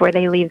enough before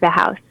they leave the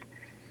house.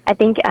 I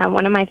think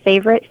one of my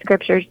favorite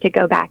scriptures to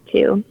go back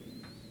to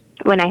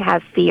when I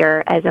have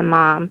fear as a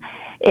mom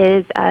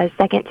is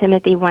 2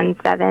 Timothy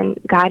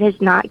 1:7. God has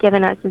not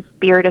given us a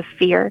spirit of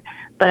fear,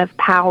 but of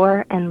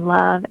power and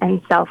love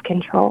and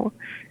self-control.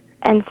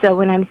 And so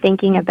when I'm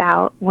thinking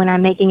about when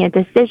I'm making a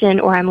decision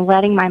or I'm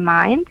letting my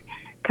mind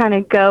kind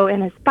of go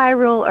in a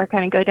spiral or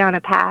kind of go down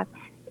a path,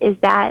 is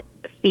that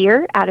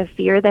fear, out of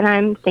fear that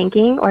I'm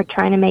thinking or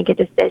trying to make a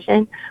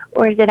decision,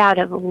 or is it out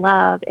of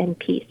love and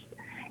peace?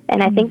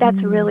 And I think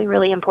that's really,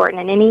 really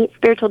important. And any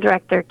spiritual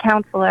director,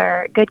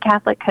 counselor, good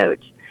Catholic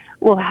coach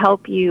will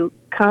help you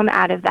come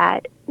out of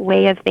that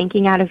way of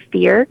thinking out of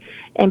fear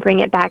and bring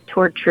it back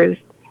toward truth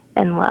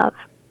and love.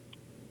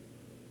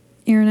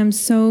 Erin, I'm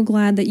so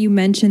glad that you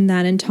mentioned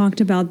that and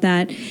talked about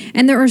that.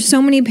 And there are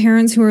so many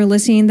parents who are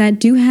listening that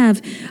do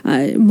have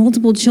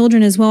multiple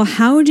children as well.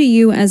 How do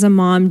you, as a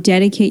mom,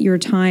 dedicate your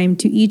time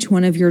to each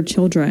one of your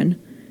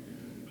children?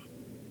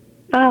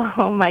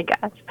 Oh my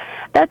gosh,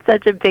 that's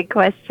such a big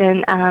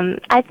question.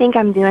 I think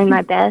I'm doing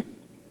my best,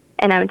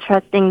 and I'm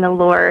trusting the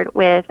Lord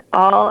with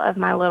all of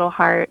my little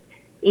heart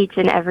each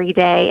and every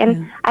day.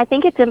 And I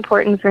think it's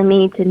important for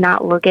me to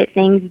not look at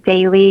things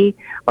daily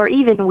or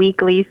even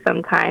weekly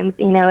sometimes.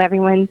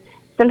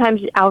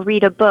 Sometimes I'll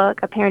read a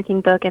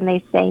parenting book, and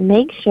they say,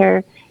 make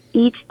sure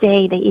each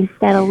day that you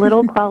set a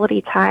little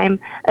quality time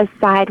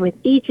aside with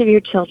each of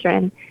your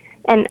children.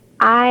 And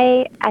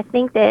I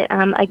think that,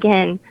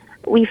 again,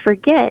 we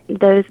forget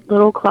those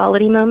little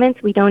quality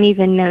moments we don't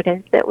even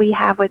notice that we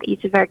have with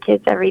each of our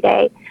kids every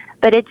day.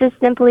 But it just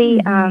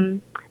simply,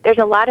 there's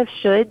a lot of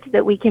shoulds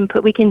that we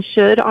can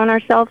should on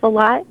ourselves a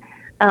lot,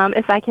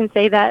 if I can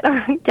say that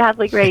on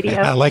Catholic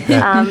radio. I like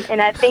that. And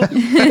I think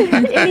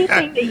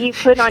anything that you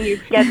put on your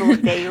schedule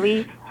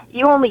daily,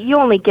 you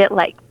only get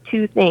like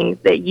 2 things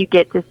that you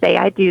get to say,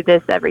 I do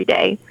this every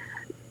day.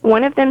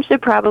 One of them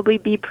should probably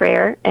be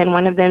prayer, and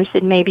one of them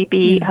should maybe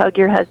be hug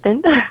your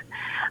husband.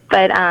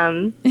 But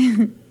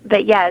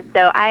yeah,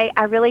 so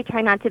I really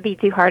try not to be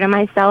too hard on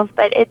myself,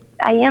 but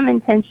I am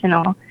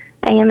intentional.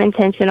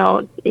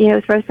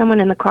 Throw someone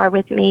in the car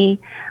with me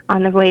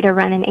on the way to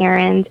run an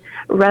errand,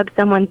 rub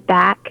someone's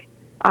back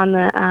on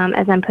the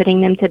as I'm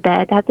putting them to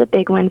bed. That's a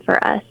big one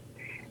for us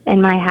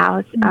in my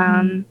house.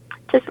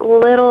 Just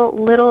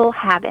little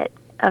habits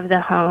of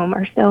the home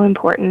are so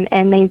important,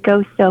 and they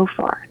go so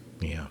far.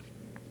 Yeah.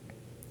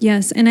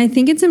 Yes, and I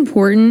think it's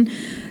important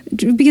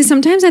because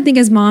sometimes I think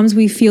as moms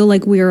we feel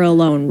like we are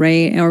alone,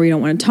 right? Or we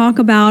don't want to talk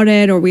about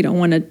it, or we don't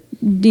want to,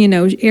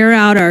 air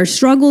out our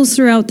struggles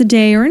throughout the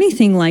day or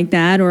anything like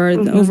that, or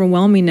the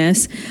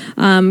overwhelmingness.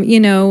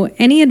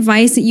 Any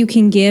advice that you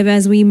can give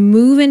as we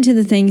move into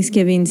the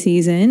Thanksgiving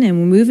season and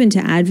we move into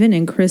Advent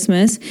and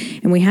Christmas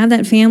and we have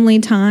that family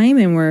time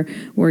and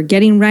we're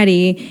getting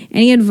ready.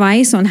 Any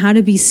advice on how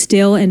to be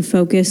still and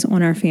focus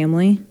on our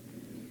family?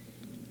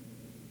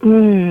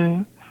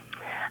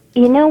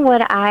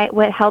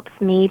 What helps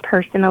me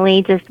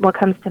personally, just what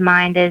comes to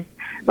mind is,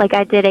 like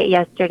I did it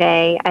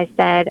yesterday. I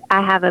said,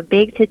 I have a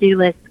big to-do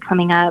list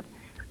coming up.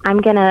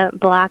 I'm going to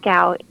block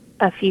out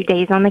a few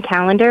days on the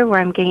calendar where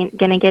I'm going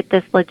to get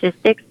this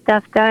logistics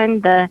stuff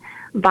done, the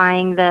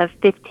buying the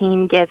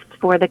 15 gifts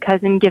for the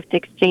cousin gift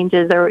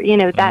exchanges or,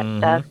 that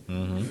stuff.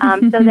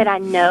 So that I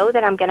know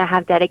that I'm going to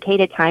have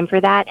dedicated time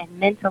for that. And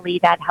mentally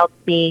that helps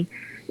me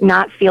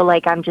not feel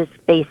like I'm just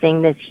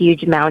facing this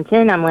huge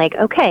mountain. I'm like,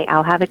 okay,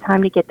 I'll have a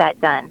time to get that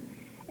done.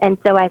 And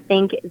so I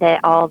think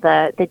that all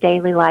the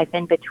daily life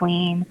in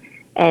between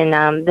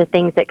and the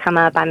things that come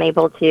up, I'm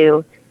able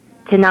to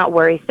not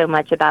worry so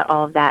much about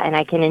all of that, and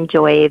I can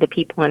enjoy the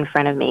people in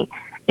front of me,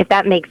 if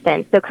that makes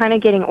sense. So kind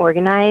of getting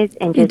organized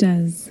and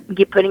just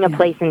putting a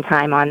place and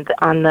time on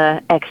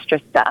the extra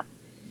stuff.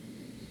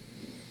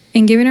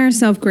 And giving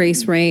ourselves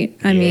grace, right?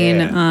 I mean,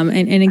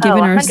 and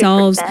giving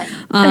ourselves,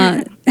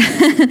 and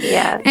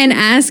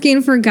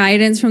asking for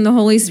guidance from the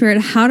Holy Spirit.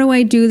 How do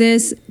I do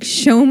this?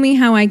 Show me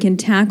how I can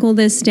tackle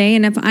this day.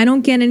 And if I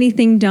don't get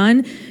anything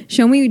done,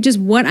 show me just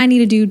what I need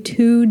to do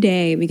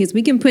today. Because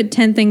we can put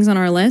 10 things on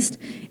our list,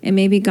 and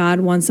maybe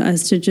God wants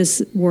us to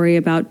just worry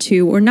about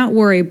 2, or not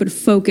worry, but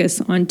focus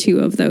on 2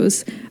 of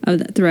those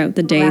throughout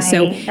the day. Right.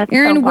 So,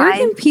 Erin, where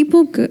can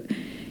people go?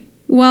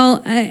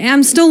 Well,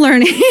 I'm still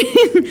learning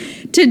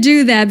to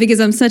do that because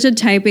I'm such a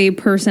type A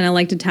person. I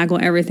like to tackle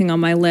everything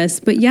on my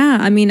list. But yeah,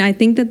 I mean, I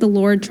think that the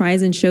Lord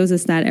tries and shows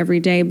us that every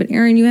day. But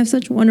Erin, you have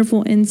such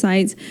wonderful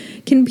insights.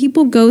 Can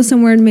people go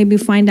somewhere and maybe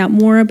find out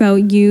more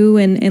about you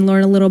and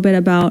learn a little bit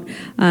about,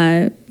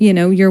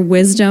 your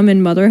wisdom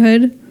in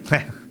motherhood?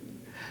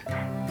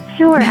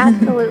 Sure,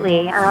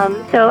 absolutely.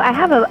 So I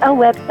have a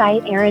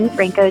website,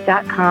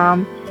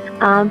 erinfranco.com.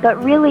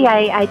 But really,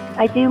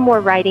 I do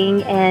more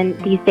writing, and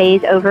these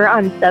days over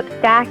on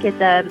Substack. It's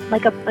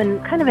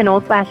kind of an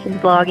old-fashioned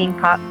blogging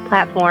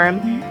platform,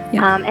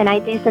 and I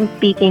do some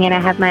speaking, and I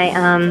have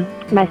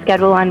my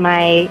schedule on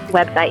my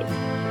website.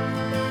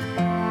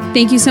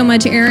 Thank you so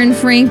much, Erin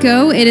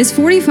Franco. It is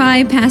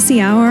 45 past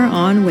the hour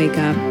on Wake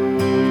Up.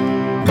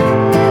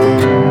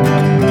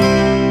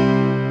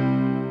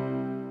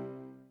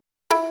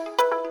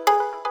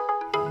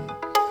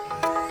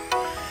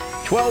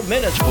 12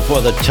 minutes before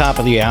the top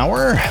of the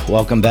hour.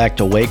 Welcome back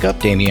to Wake Up.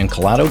 Damian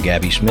Collado,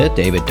 Gabby Smith,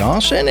 David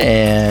Dawson,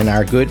 and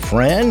our good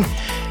friend,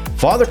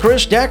 Father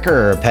Chris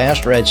Decker,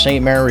 pastor at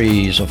St.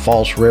 Mary's of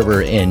False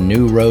River in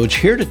New Roads,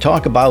 here to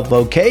talk about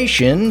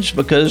vocations,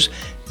 because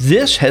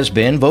this has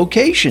been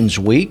Vocations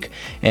Week.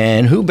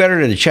 And who better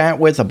to chat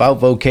with about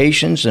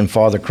vocations than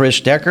Father Chris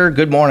Decker?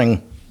 Good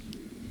morning.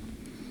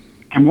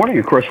 Good morning.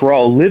 Of course, we're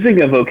all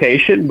living a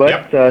vocation,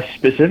 but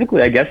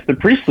specifically, I guess, the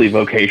priestly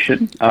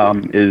vocation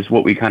is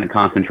what we kind of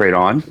concentrate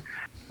on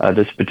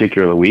this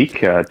particular week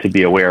to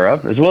be aware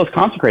of, as well as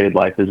consecrated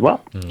life as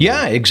well.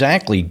 Yeah,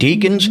 exactly.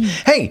 Deacons.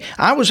 Hey,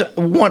 I was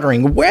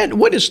wondering,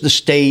 what is the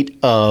state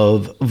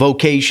of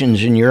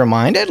vocations in your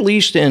mind, at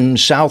least in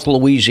South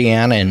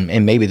Louisiana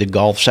and maybe the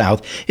Gulf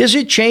South? Is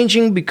it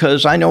changing?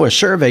 Because I know a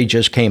survey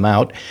just came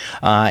out,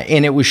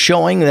 and it was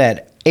showing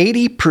that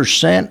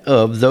 80%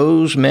 of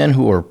those men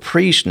who are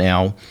priests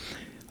now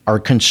are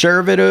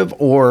conservative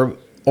or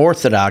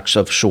orthodox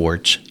of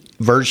sorts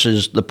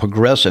versus the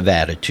progressive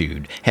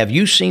attitude. Have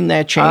you seen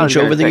that change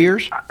over the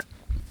years?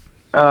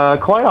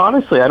 Quite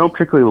honestly, I don't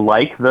particularly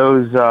like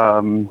those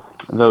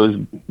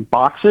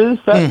boxes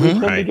that we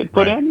tend to get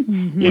put in.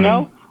 Mm-hmm. You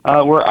know,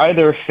 we're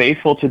either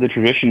faithful to the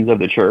traditions of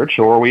the church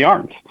or we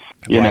aren't.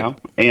 You know,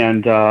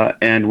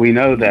 and we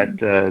know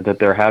that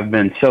there have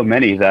been so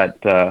many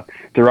that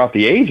throughout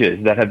the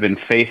ages that have been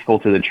faithful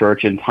to the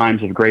church in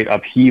times of great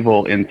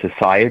upheaval in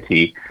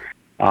society.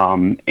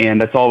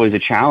 And that's always a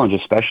challenge,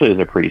 especially as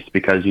a priest,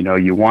 because, you know,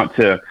 you want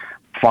to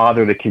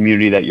father the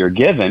community that you're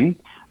given,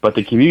 but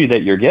the community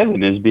that you're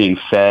given is being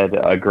fed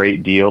a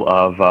great deal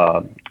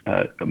of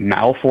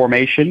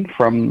malformation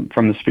from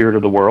the spirit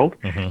of the world.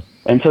 Mm-hmm.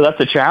 And so that's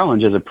a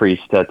challenge as a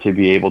priest to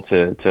be able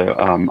to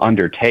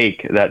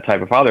undertake that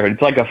type of fatherhood.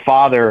 It's like a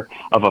father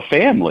of a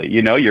family.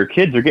 You know, your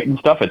kids are getting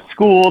stuff at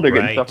school, they're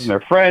getting stuff from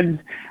their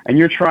friends, and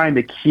you're trying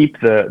to keep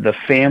the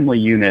family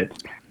unit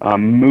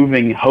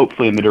moving,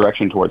 hopefully, in the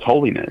direction towards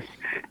holiness.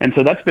 And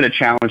so that's been a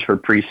challenge for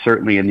priests,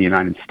 certainly in the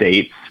United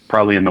States,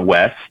 probably in the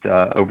West,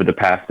 over the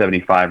past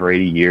 75 or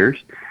 80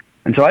 years.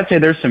 And so I'd say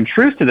there's some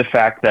truth to the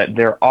fact that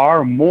there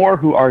are more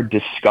who are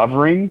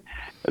discovering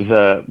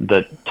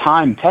the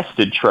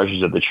time-tested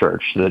treasures of the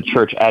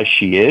church as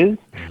she is,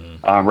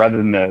 rather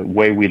than the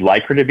way we'd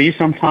like her to be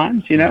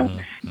sometimes, you know.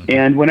 Mm-hmm.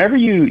 And whenever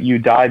you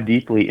dive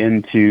deeply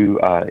into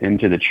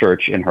the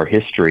church and her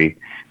history,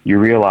 you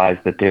realize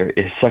that there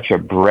is such a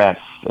breadth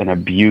and a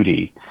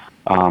beauty.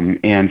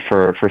 And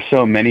for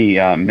so many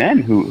men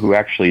who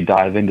actually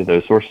dive into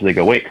those sources, they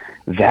go, wait,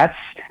 that's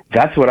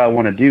what I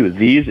want to do.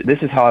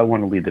 This is how I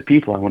want to lead the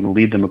people. I want to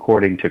lead them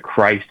according to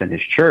Christ and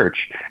his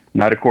church,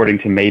 not according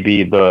to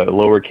maybe the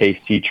lowercase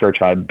c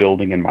church I'm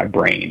building in my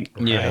brain.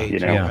 Yeah, you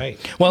know? Yeah.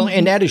 Well,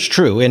 and that is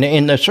true.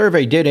 And the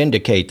survey did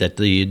indicate that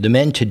the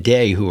men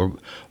today who are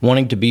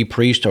wanting to be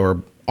priests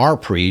or are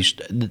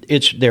priests,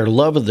 it's their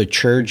love of the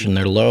church and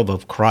their love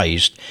of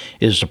Christ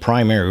is the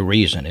primary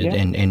reason,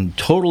 and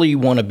totally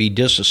want to be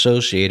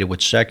disassociated with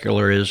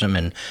secularism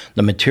and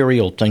the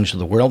material things of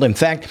the world. In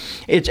fact,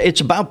 it's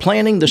about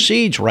planting the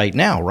seeds right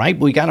now, right?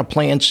 We got to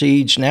plant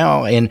seeds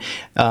now. And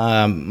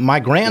my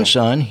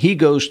grandson, he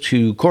goes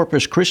to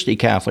Corpus Christi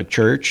Catholic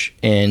Church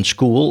and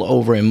school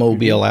over in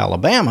Mobile,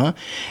 Alabama,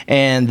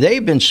 and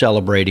they've been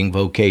celebrating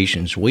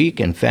Vocations Week.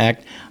 In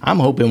fact, I'm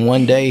hoping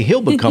one day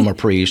he'll become a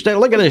priest.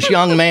 Look at this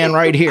young young man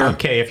right here.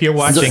 Okay, if you're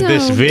watching So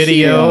this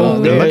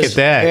video, cute. look at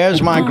that.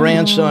 There's my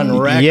grandson,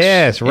 Rex.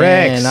 Yes,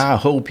 Rex. And I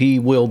hope he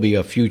will be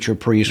a future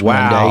priest one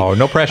Wow, day.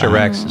 no pressure,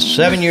 Rex.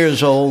 7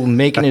 years old,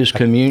 making his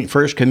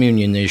first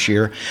communion this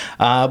year.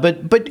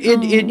 But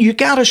you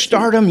got to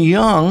start them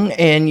young,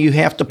 and you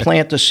have to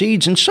plant the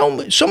seeds. And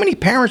so many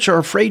parents are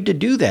afraid to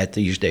do that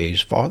these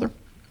days, Father.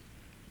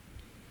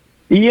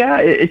 Yeah,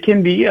 it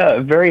can be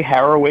very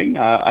harrowing.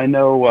 I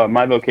know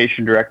my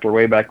vocation director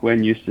way back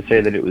when used to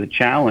say that it was a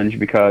challenge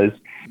because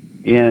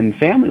in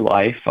family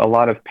life, a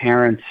lot of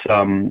parents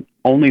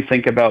only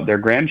think about their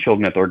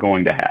grandchildren that they're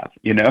going to have,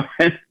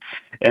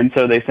 And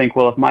so they think,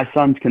 well, if my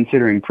son's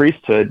considering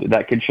priesthood,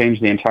 that could change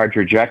the entire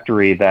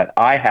trajectory that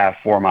I have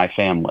for my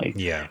family.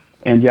 Yeah.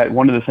 And yet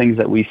one of the things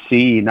that we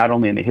see, not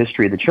only in the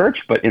history of the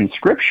church, but in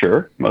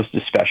Scripture, most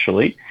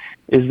especially,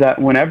 is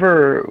that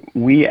whenever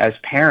we as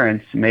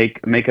parents make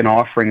an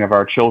offering of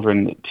our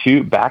children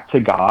back to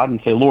God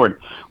and say,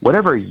 Lord,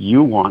 whatever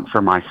you want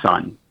for my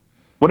son,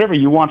 whatever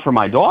you want for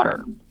my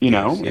daughter, in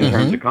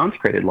terms of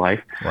consecrated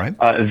life, right.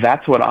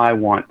 That's what I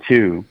want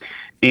too.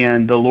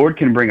 And the Lord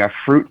can bring a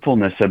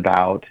fruitfulness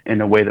about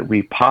in a way that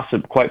we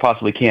quite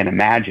possibly can't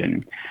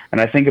imagine. And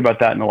I think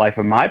about that in the life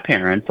of my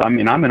parents. I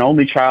mean, I'm an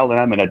only child and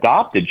I'm an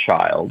adopted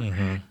child.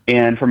 Mm-hmm.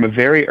 And from a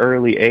very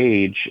early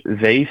age,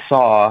 they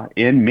saw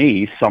in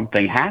me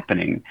something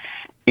happening.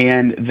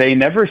 And they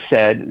never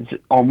said,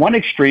 on one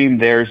extreme,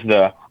 there's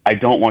the, I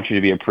don't want you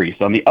to be a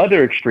priest. On the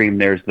other extreme,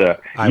 there's the,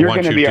 you're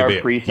going to be our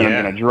priest and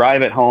I'm going to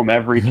drive it home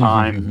every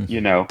time,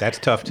 That's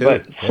tough too.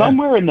 But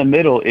somewhere in the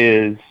middle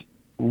is,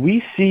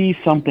 we see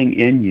something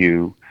in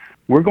you.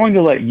 We're going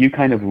to let you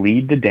kind of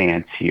lead the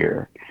dance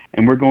here,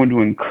 and we're going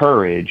to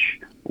encourage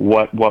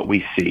what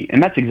we see.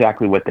 And that's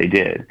exactly what they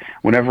did.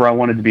 Whenever I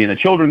wanted to be in the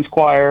children's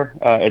choir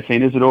at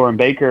St. Isidore and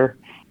Baker,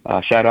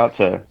 shout out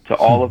to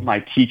all of my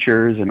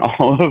teachers and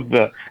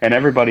and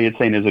everybody at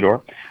St.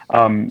 Isidore,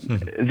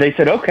 they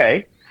said,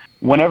 okay.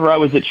 Whenever I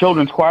was at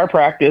children's choir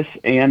practice,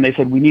 and they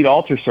said, we need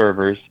altar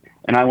servers,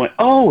 and I went,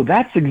 oh,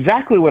 that's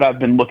exactly what I've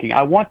been looking.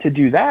 I want to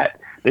do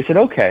that. They said,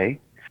 okay.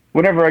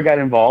 Whenever I got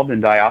involved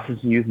in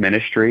diocesan youth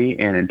ministry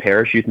and in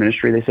parish youth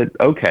ministry, they said,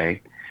 okay.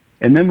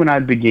 And then when I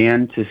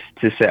began to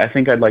say, I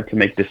think I'd like to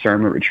make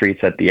discernment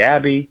retreats at the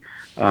Abbey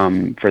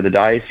for the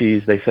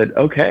diocese, they said,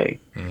 okay.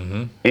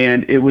 Mm-hmm.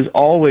 And it was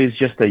always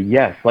just a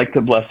yes, like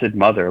the Blessed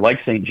Mother, like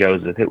St.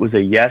 Joseph. It was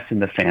a yes in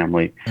the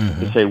family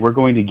to say, we're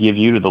going to give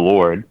you to the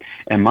Lord.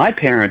 And my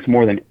parents,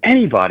 more than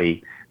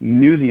anybody,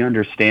 knew the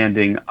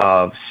understanding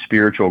of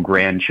spiritual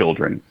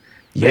grandchildren.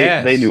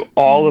 Yes. They knew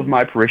all of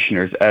my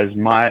parishioners as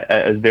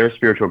their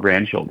spiritual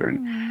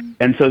grandchildren.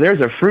 And so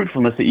there's a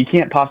fruitfulness that you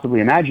can't possibly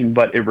imagine,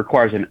 but it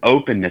requires an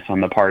openness on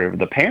the part of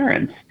the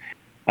parents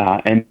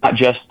and not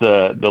just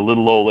the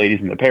little old ladies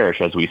in the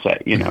parish, as we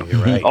say. You're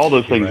right. All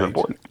those things are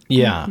important.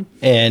 Yeah.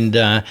 And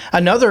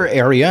another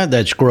area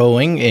that's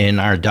growing in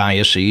our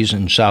diocese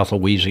in South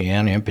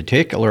Louisiana in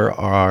particular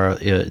are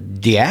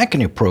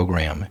diaconate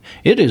program.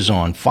 It is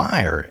on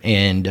fire,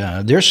 and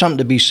there's something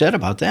to be said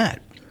about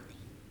that.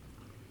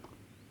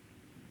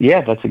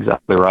 Yeah, that's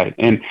exactly right.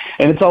 And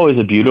it's always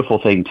a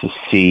beautiful thing to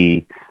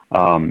see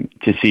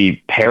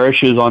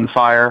parishes on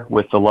fire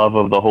with the love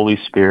of the Holy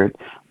Spirit,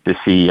 to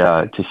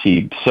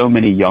see so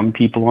many young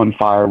people on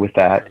fire with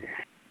that.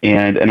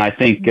 And I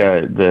think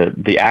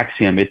the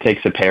axiom, it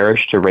takes a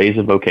parish to raise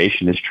a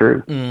vocation, is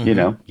true,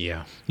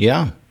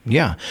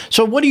 Yeah.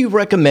 So what do you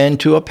recommend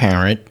to a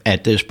parent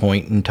at this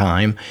point in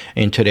time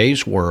in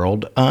today's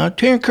world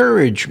to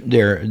encourage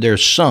their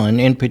son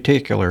in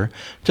particular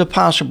to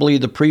possibly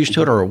the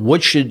priesthood, or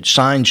what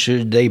signs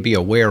should they be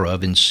aware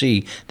of and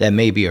see that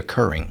may be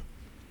occurring?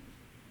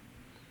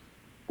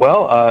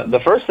 Well, the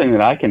first thing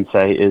that I can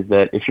say is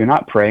that if you're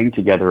not praying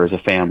together as a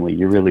family,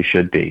 you really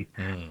should be.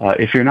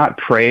 If you're not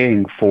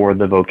praying for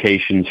the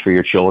vocations for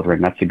your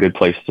children, that's a good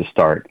place to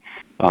start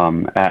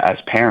as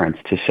parents,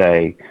 to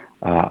say,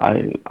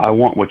 I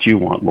want what you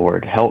want,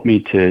 Lord. Help me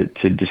to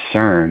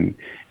discern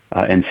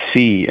and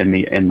see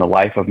in the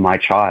life of my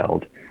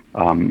child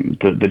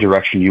the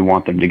direction you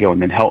want them to go, and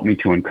then help me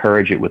to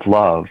encourage it with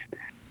love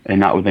and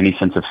not with any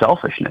sense of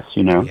selfishness,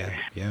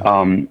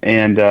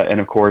 And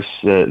of course,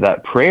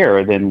 that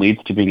prayer then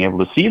leads to being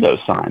able to see those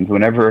signs.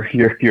 Whenever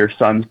your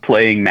son's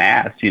playing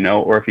mass,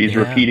 or if he's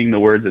repeating the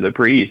words of the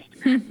priest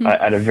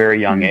at a very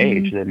young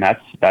age, then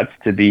that's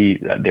to be,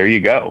 there you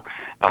go.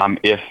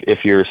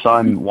 If your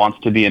son wants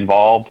to be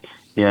involved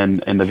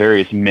in the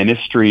various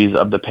ministries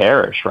of the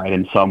parish, right,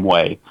 in some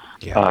way,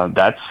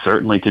 that's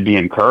certainly to be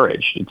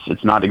encouraged.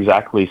 It's not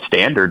exactly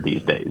standard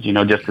these days,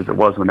 just as it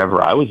was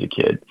whenever I was a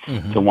kid,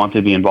 to want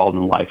to be involved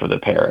in the life of the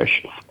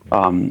parish,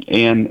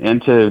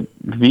 and to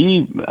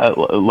be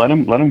let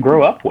them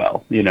grow up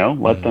well,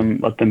 let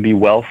them be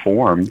well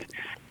formed,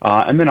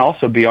 and then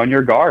also be on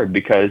your guard,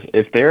 because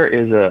if there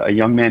is a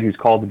young man who's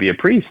called to be a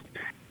priest,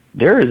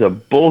 there is a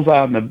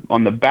bullseye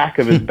on the back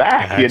of his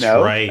back, That's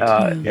right.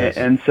 Yes.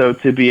 And so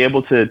to be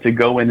able to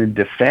go in and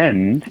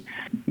defend,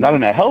 not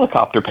in a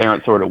helicopter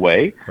parent sort of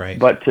way,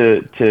 but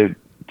to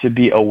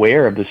be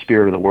aware of the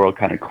spirit of the world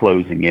kind of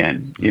closing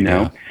in,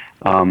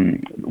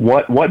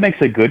 What makes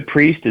a good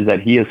priest is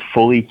that he is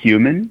fully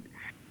human,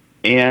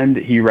 and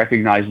he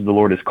recognizes the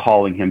Lord is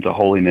calling him to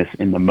holiness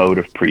in the mode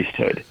of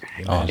priesthood.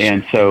 Awesome.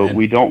 And so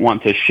we don't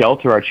want to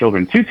shelter our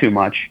children too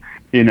much,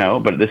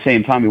 but at the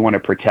same time, we want to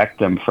protect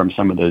them from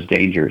some of those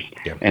dangers.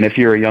 Yep. And if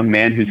you're a young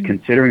man who's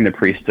considering the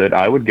priesthood,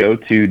 I would go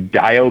to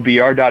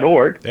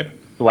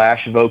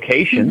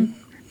diobr.org/vocation,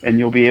 and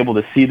you'll be able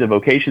to see the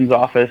vocations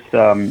office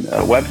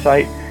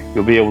website.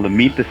 You'll be able to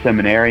meet the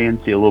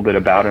seminarian, see a little bit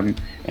about him,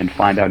 and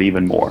find out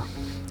even more.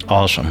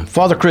 Awesome.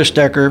 Father Chris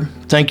Decker,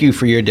 thank you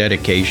for your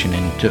dedication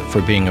and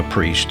for being a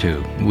priest,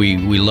 too. We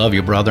love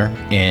you, brother,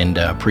 and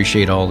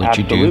appreciate all that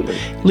Absolutely.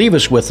 you do. Leave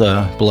us with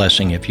a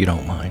blessing, if you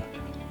don't mind.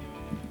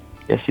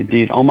 Yes,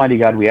 indeed. Almighty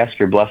God, we ask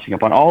your blessing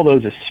upon all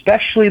those,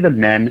 especially the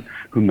men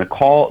whom the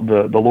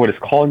Lord is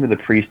calling to the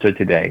priesthood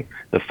today,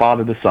 the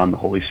Father, the Son, the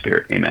Holy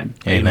Spirit. Amen.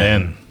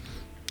 Amen.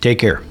 Take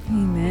care.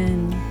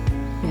 Amen.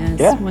 Yes,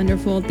 Yeah.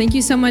 wonderful. Thank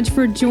you so much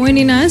for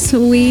joining us.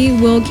 We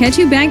will catch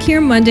you back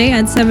here Monday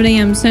at 7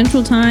 a.m.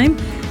 Central Time.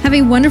 Have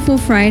a wonderful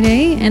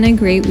Friday and a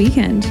great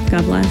weekend.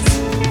 God bless.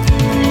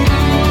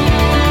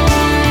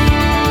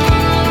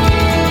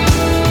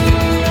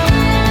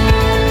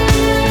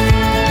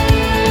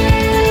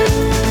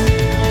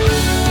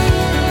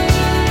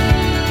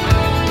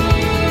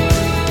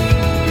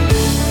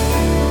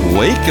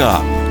 Wake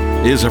Up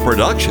is a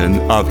production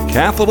of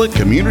Catholic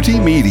Community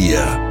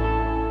Media.